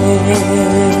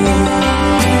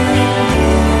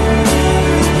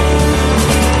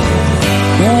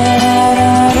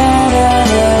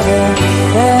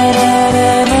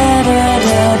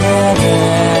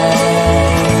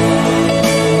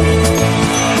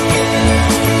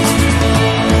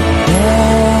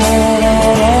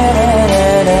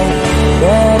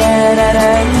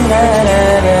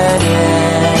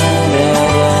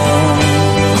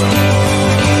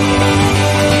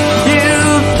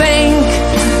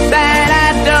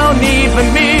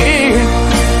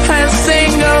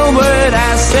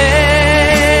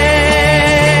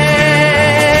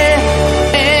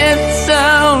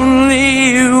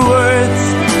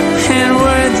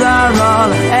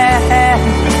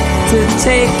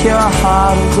 Take your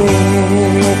heart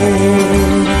away.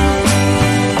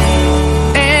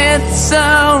 It's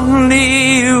only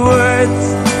words,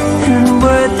 and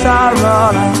words are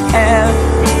all I have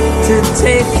to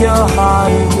take your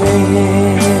heart away.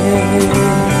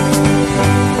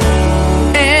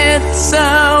 It's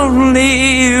only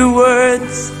words,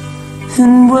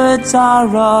 and words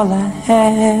are all I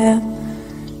have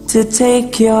to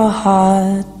take your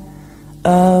heart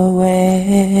away.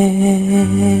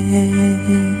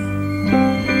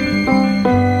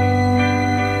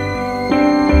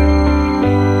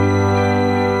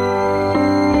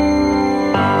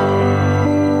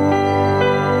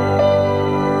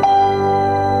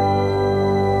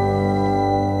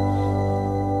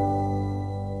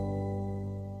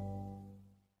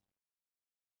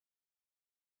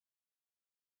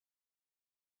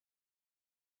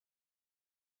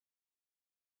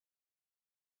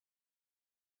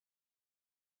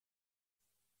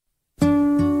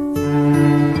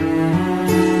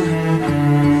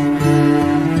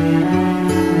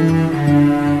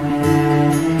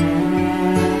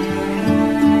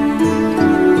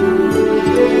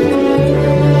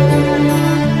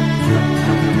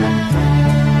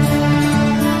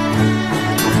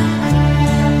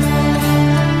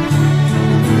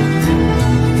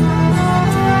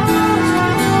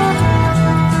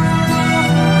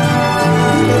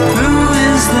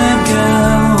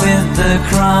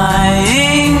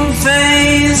 Crying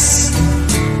face,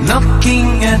 looking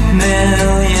at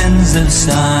millions of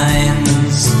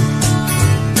signs.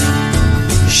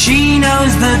 She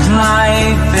knows that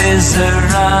life is a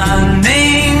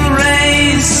running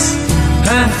race.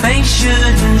 Her face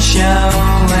shouldn't show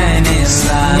any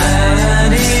signs.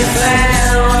 Melody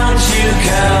fair, won't you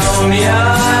comb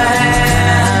your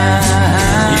hair?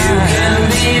 You can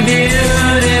be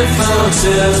beautiful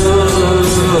too.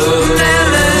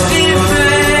 Melody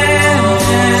fair,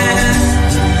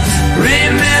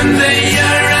 remember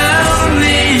you're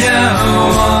only a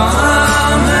woman.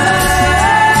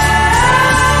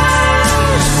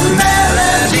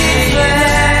 Melody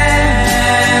fair,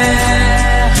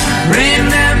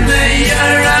 remember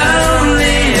you're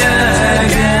only a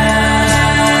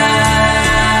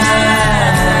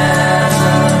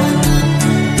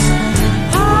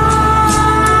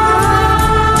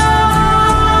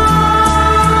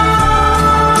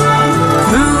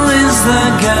the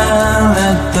girl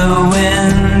at the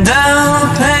window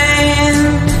pane,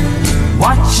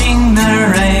 watching the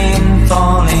rain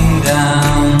falling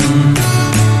down.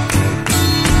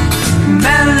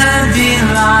 Melody,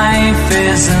 life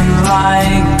isn't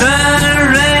like the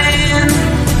rain,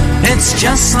 it's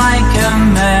just like a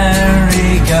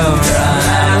merry-go-round.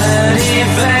 Melody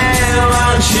fair,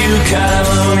 won't you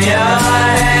comb your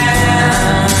hair?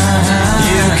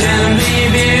 You can be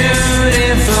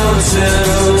beautiful too.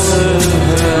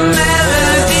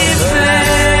 Melody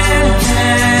fair,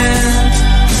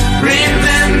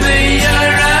 remember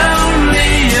you're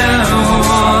only a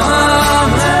woman.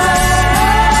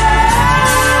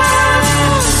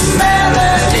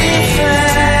 Melody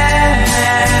fair,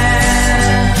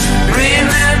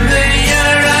 remember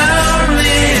you're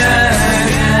only a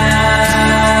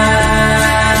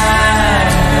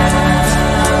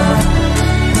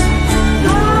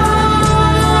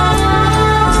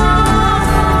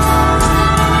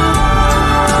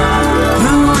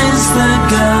the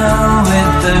girl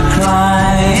with the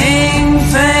crying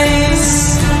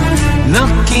face,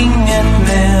 looking at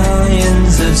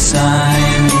millions of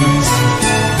signs.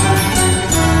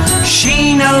 She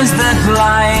knows that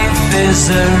life is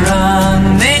a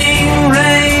running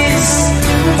race.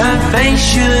 Her face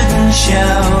shouldn't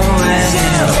show any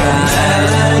signs.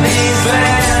 Melody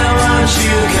fair, won't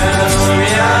you comb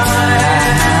your hair?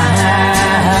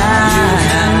 You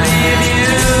can be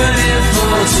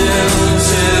beautiful too.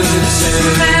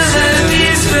 Melody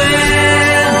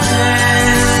fair,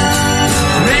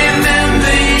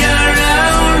 remember you're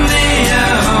only a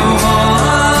woman.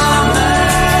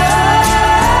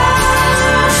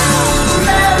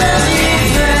 Melody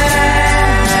fair,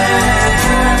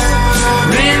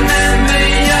 remember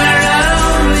you're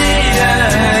only a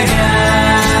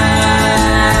guy.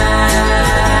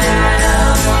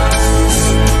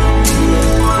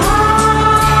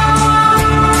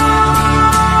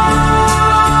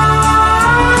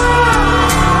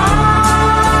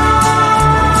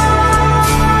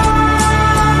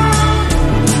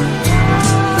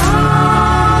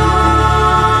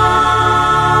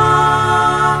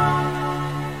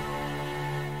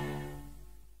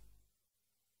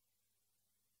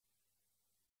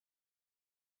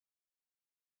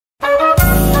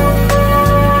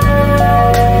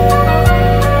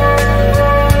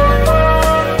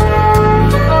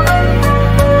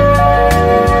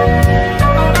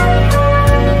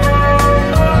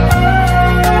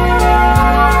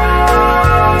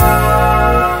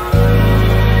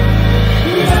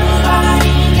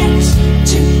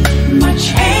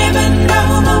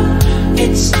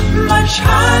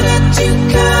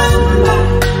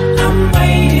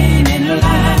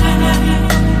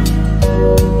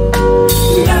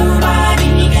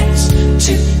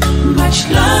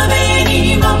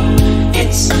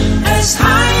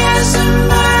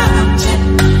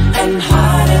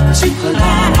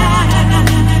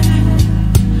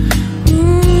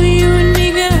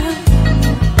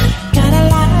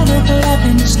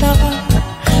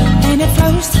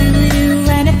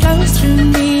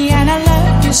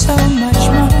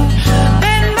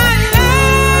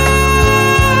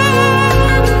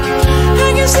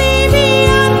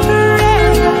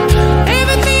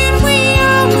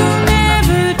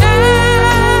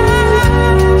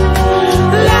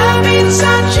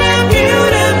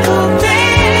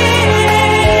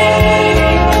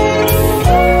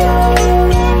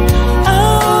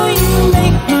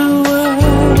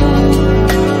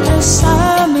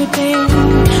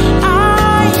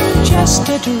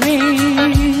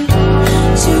 dream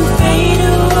to fade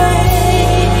away.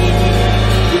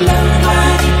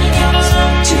 Nobody gets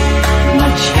too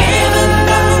much heaven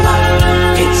no more.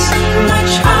 It's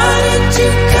much harder to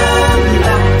come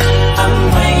back. I'm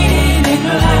waiting in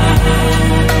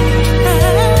line.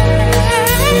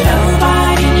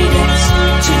 Nobody gets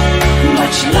too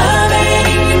much love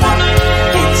anymore.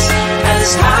 It's as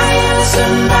high as a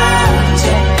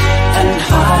mountain and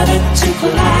harder to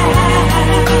climb.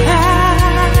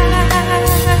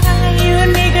 You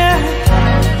and me, girl,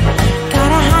 got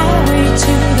a highway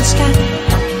to the sky.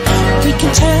 We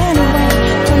can turn away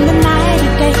from the night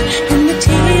and day and the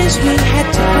tears we had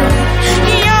to cry.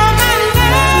 You're my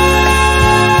love.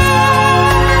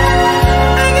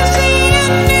 I can see a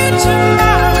new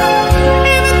tomorrow.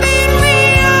 Everything we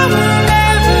are will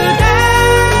never die.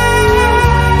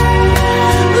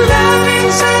 Love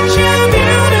is such a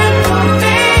beautiful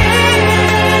thing.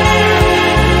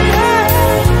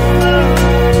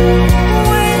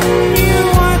 When you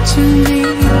want to be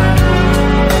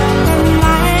the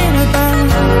light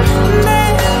above,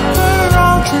 never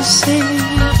all to see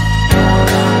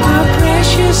our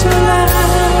precious love.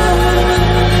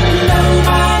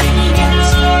 Nobody gets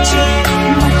too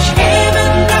much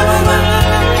heaven no more.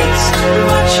 It's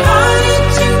much harder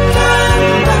to come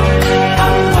back.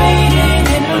 I'm waiting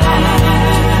in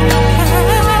line.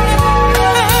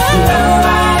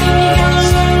 Nobody gets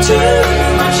too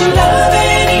much love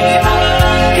anymore.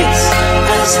 It's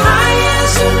as high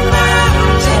as a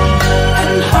mountain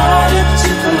and harder to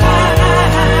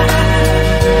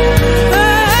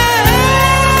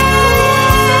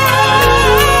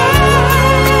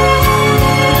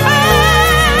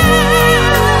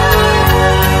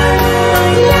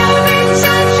Love is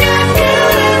such a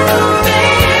beautiful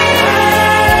thing.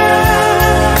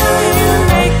 You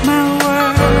make my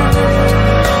world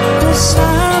a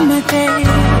summer day.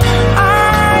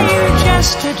 Are you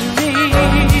just a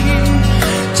dream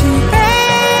to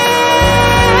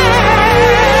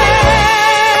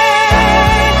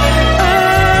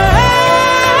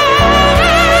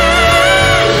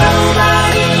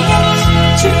Nobody gets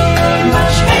too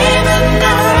much heaven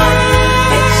now.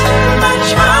 It's much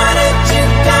harder to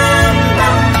come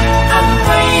back. I'm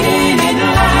waiting in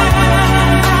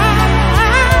line.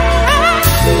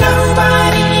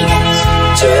 Nobody gets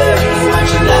too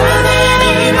much love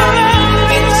anymore.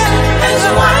 It's as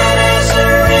wide as a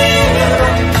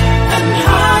river and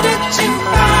harder to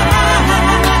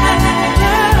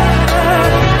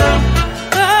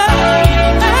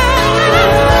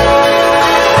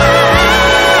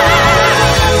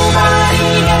Nobody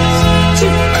gets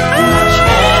too much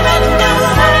heaven now.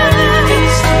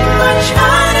 It's much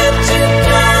harder to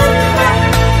come back.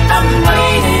 I'm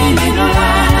waiting in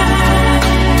line.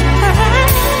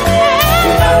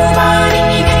 Nobody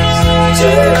gets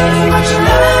too much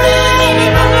love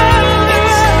anymore.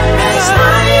 It's as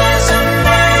high as a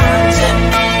mountain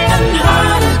and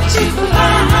harder to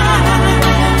climb.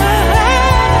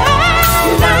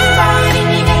 Nobody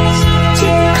gets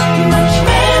too much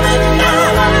heaven now.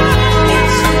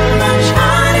 It's much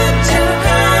harder to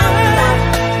come back.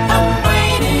 I'm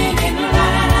waiting in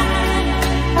line.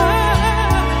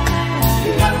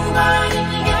 Nobody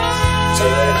gets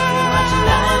too much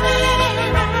love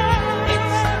anymore.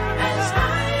 It's as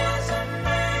high as a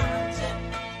mountain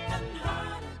and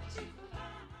harder to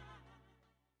climb.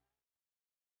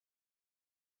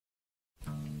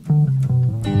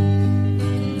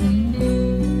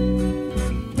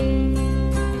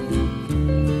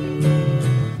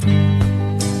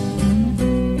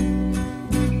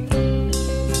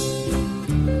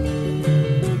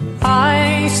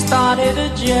 I started a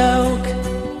joke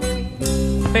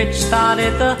which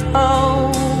started the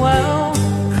whole world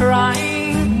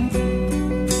crying,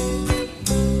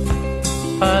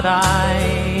 but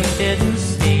I didn't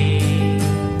see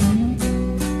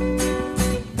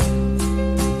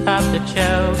that the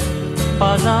joke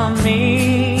was on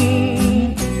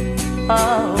me.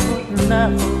 Oh no.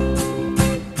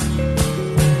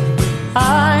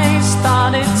 I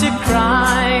started to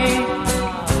cry,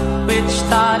 which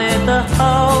started the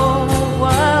whole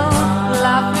world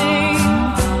laughing.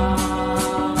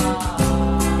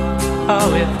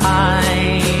 Oh, if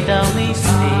I'd only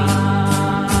see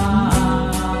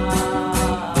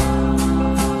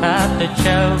that the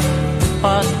joke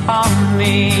was on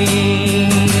me.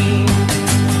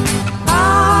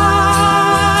 I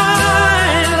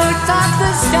looked at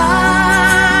the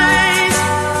skies,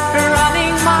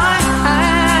 running my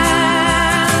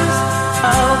hands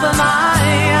over my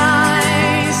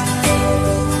eyes,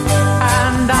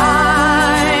 and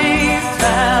I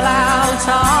fell out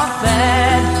of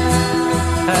bed,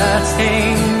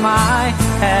 hurting my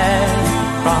head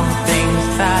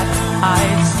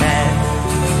I'd said,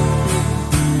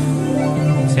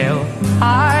 till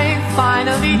I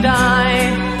finally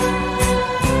died,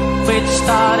 which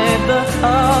started the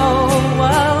whole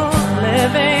world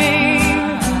living.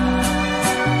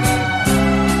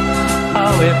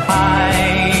 Oh, if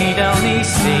I'd only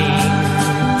seen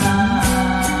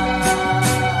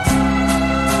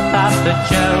that the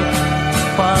joke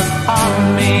was on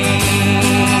me.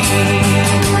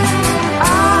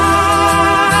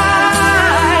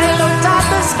 I looked at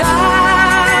the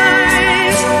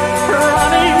skies,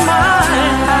 running my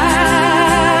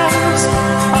hands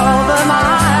over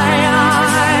my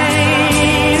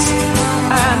eyes,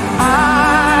 and I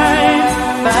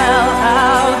fell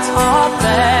out of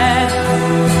bed,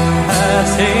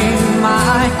 hurting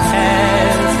my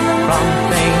head from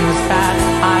things that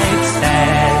I'd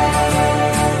said,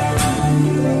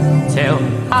 till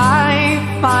I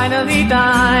finally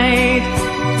died,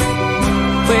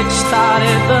 which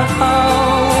started the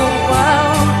whole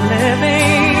world living.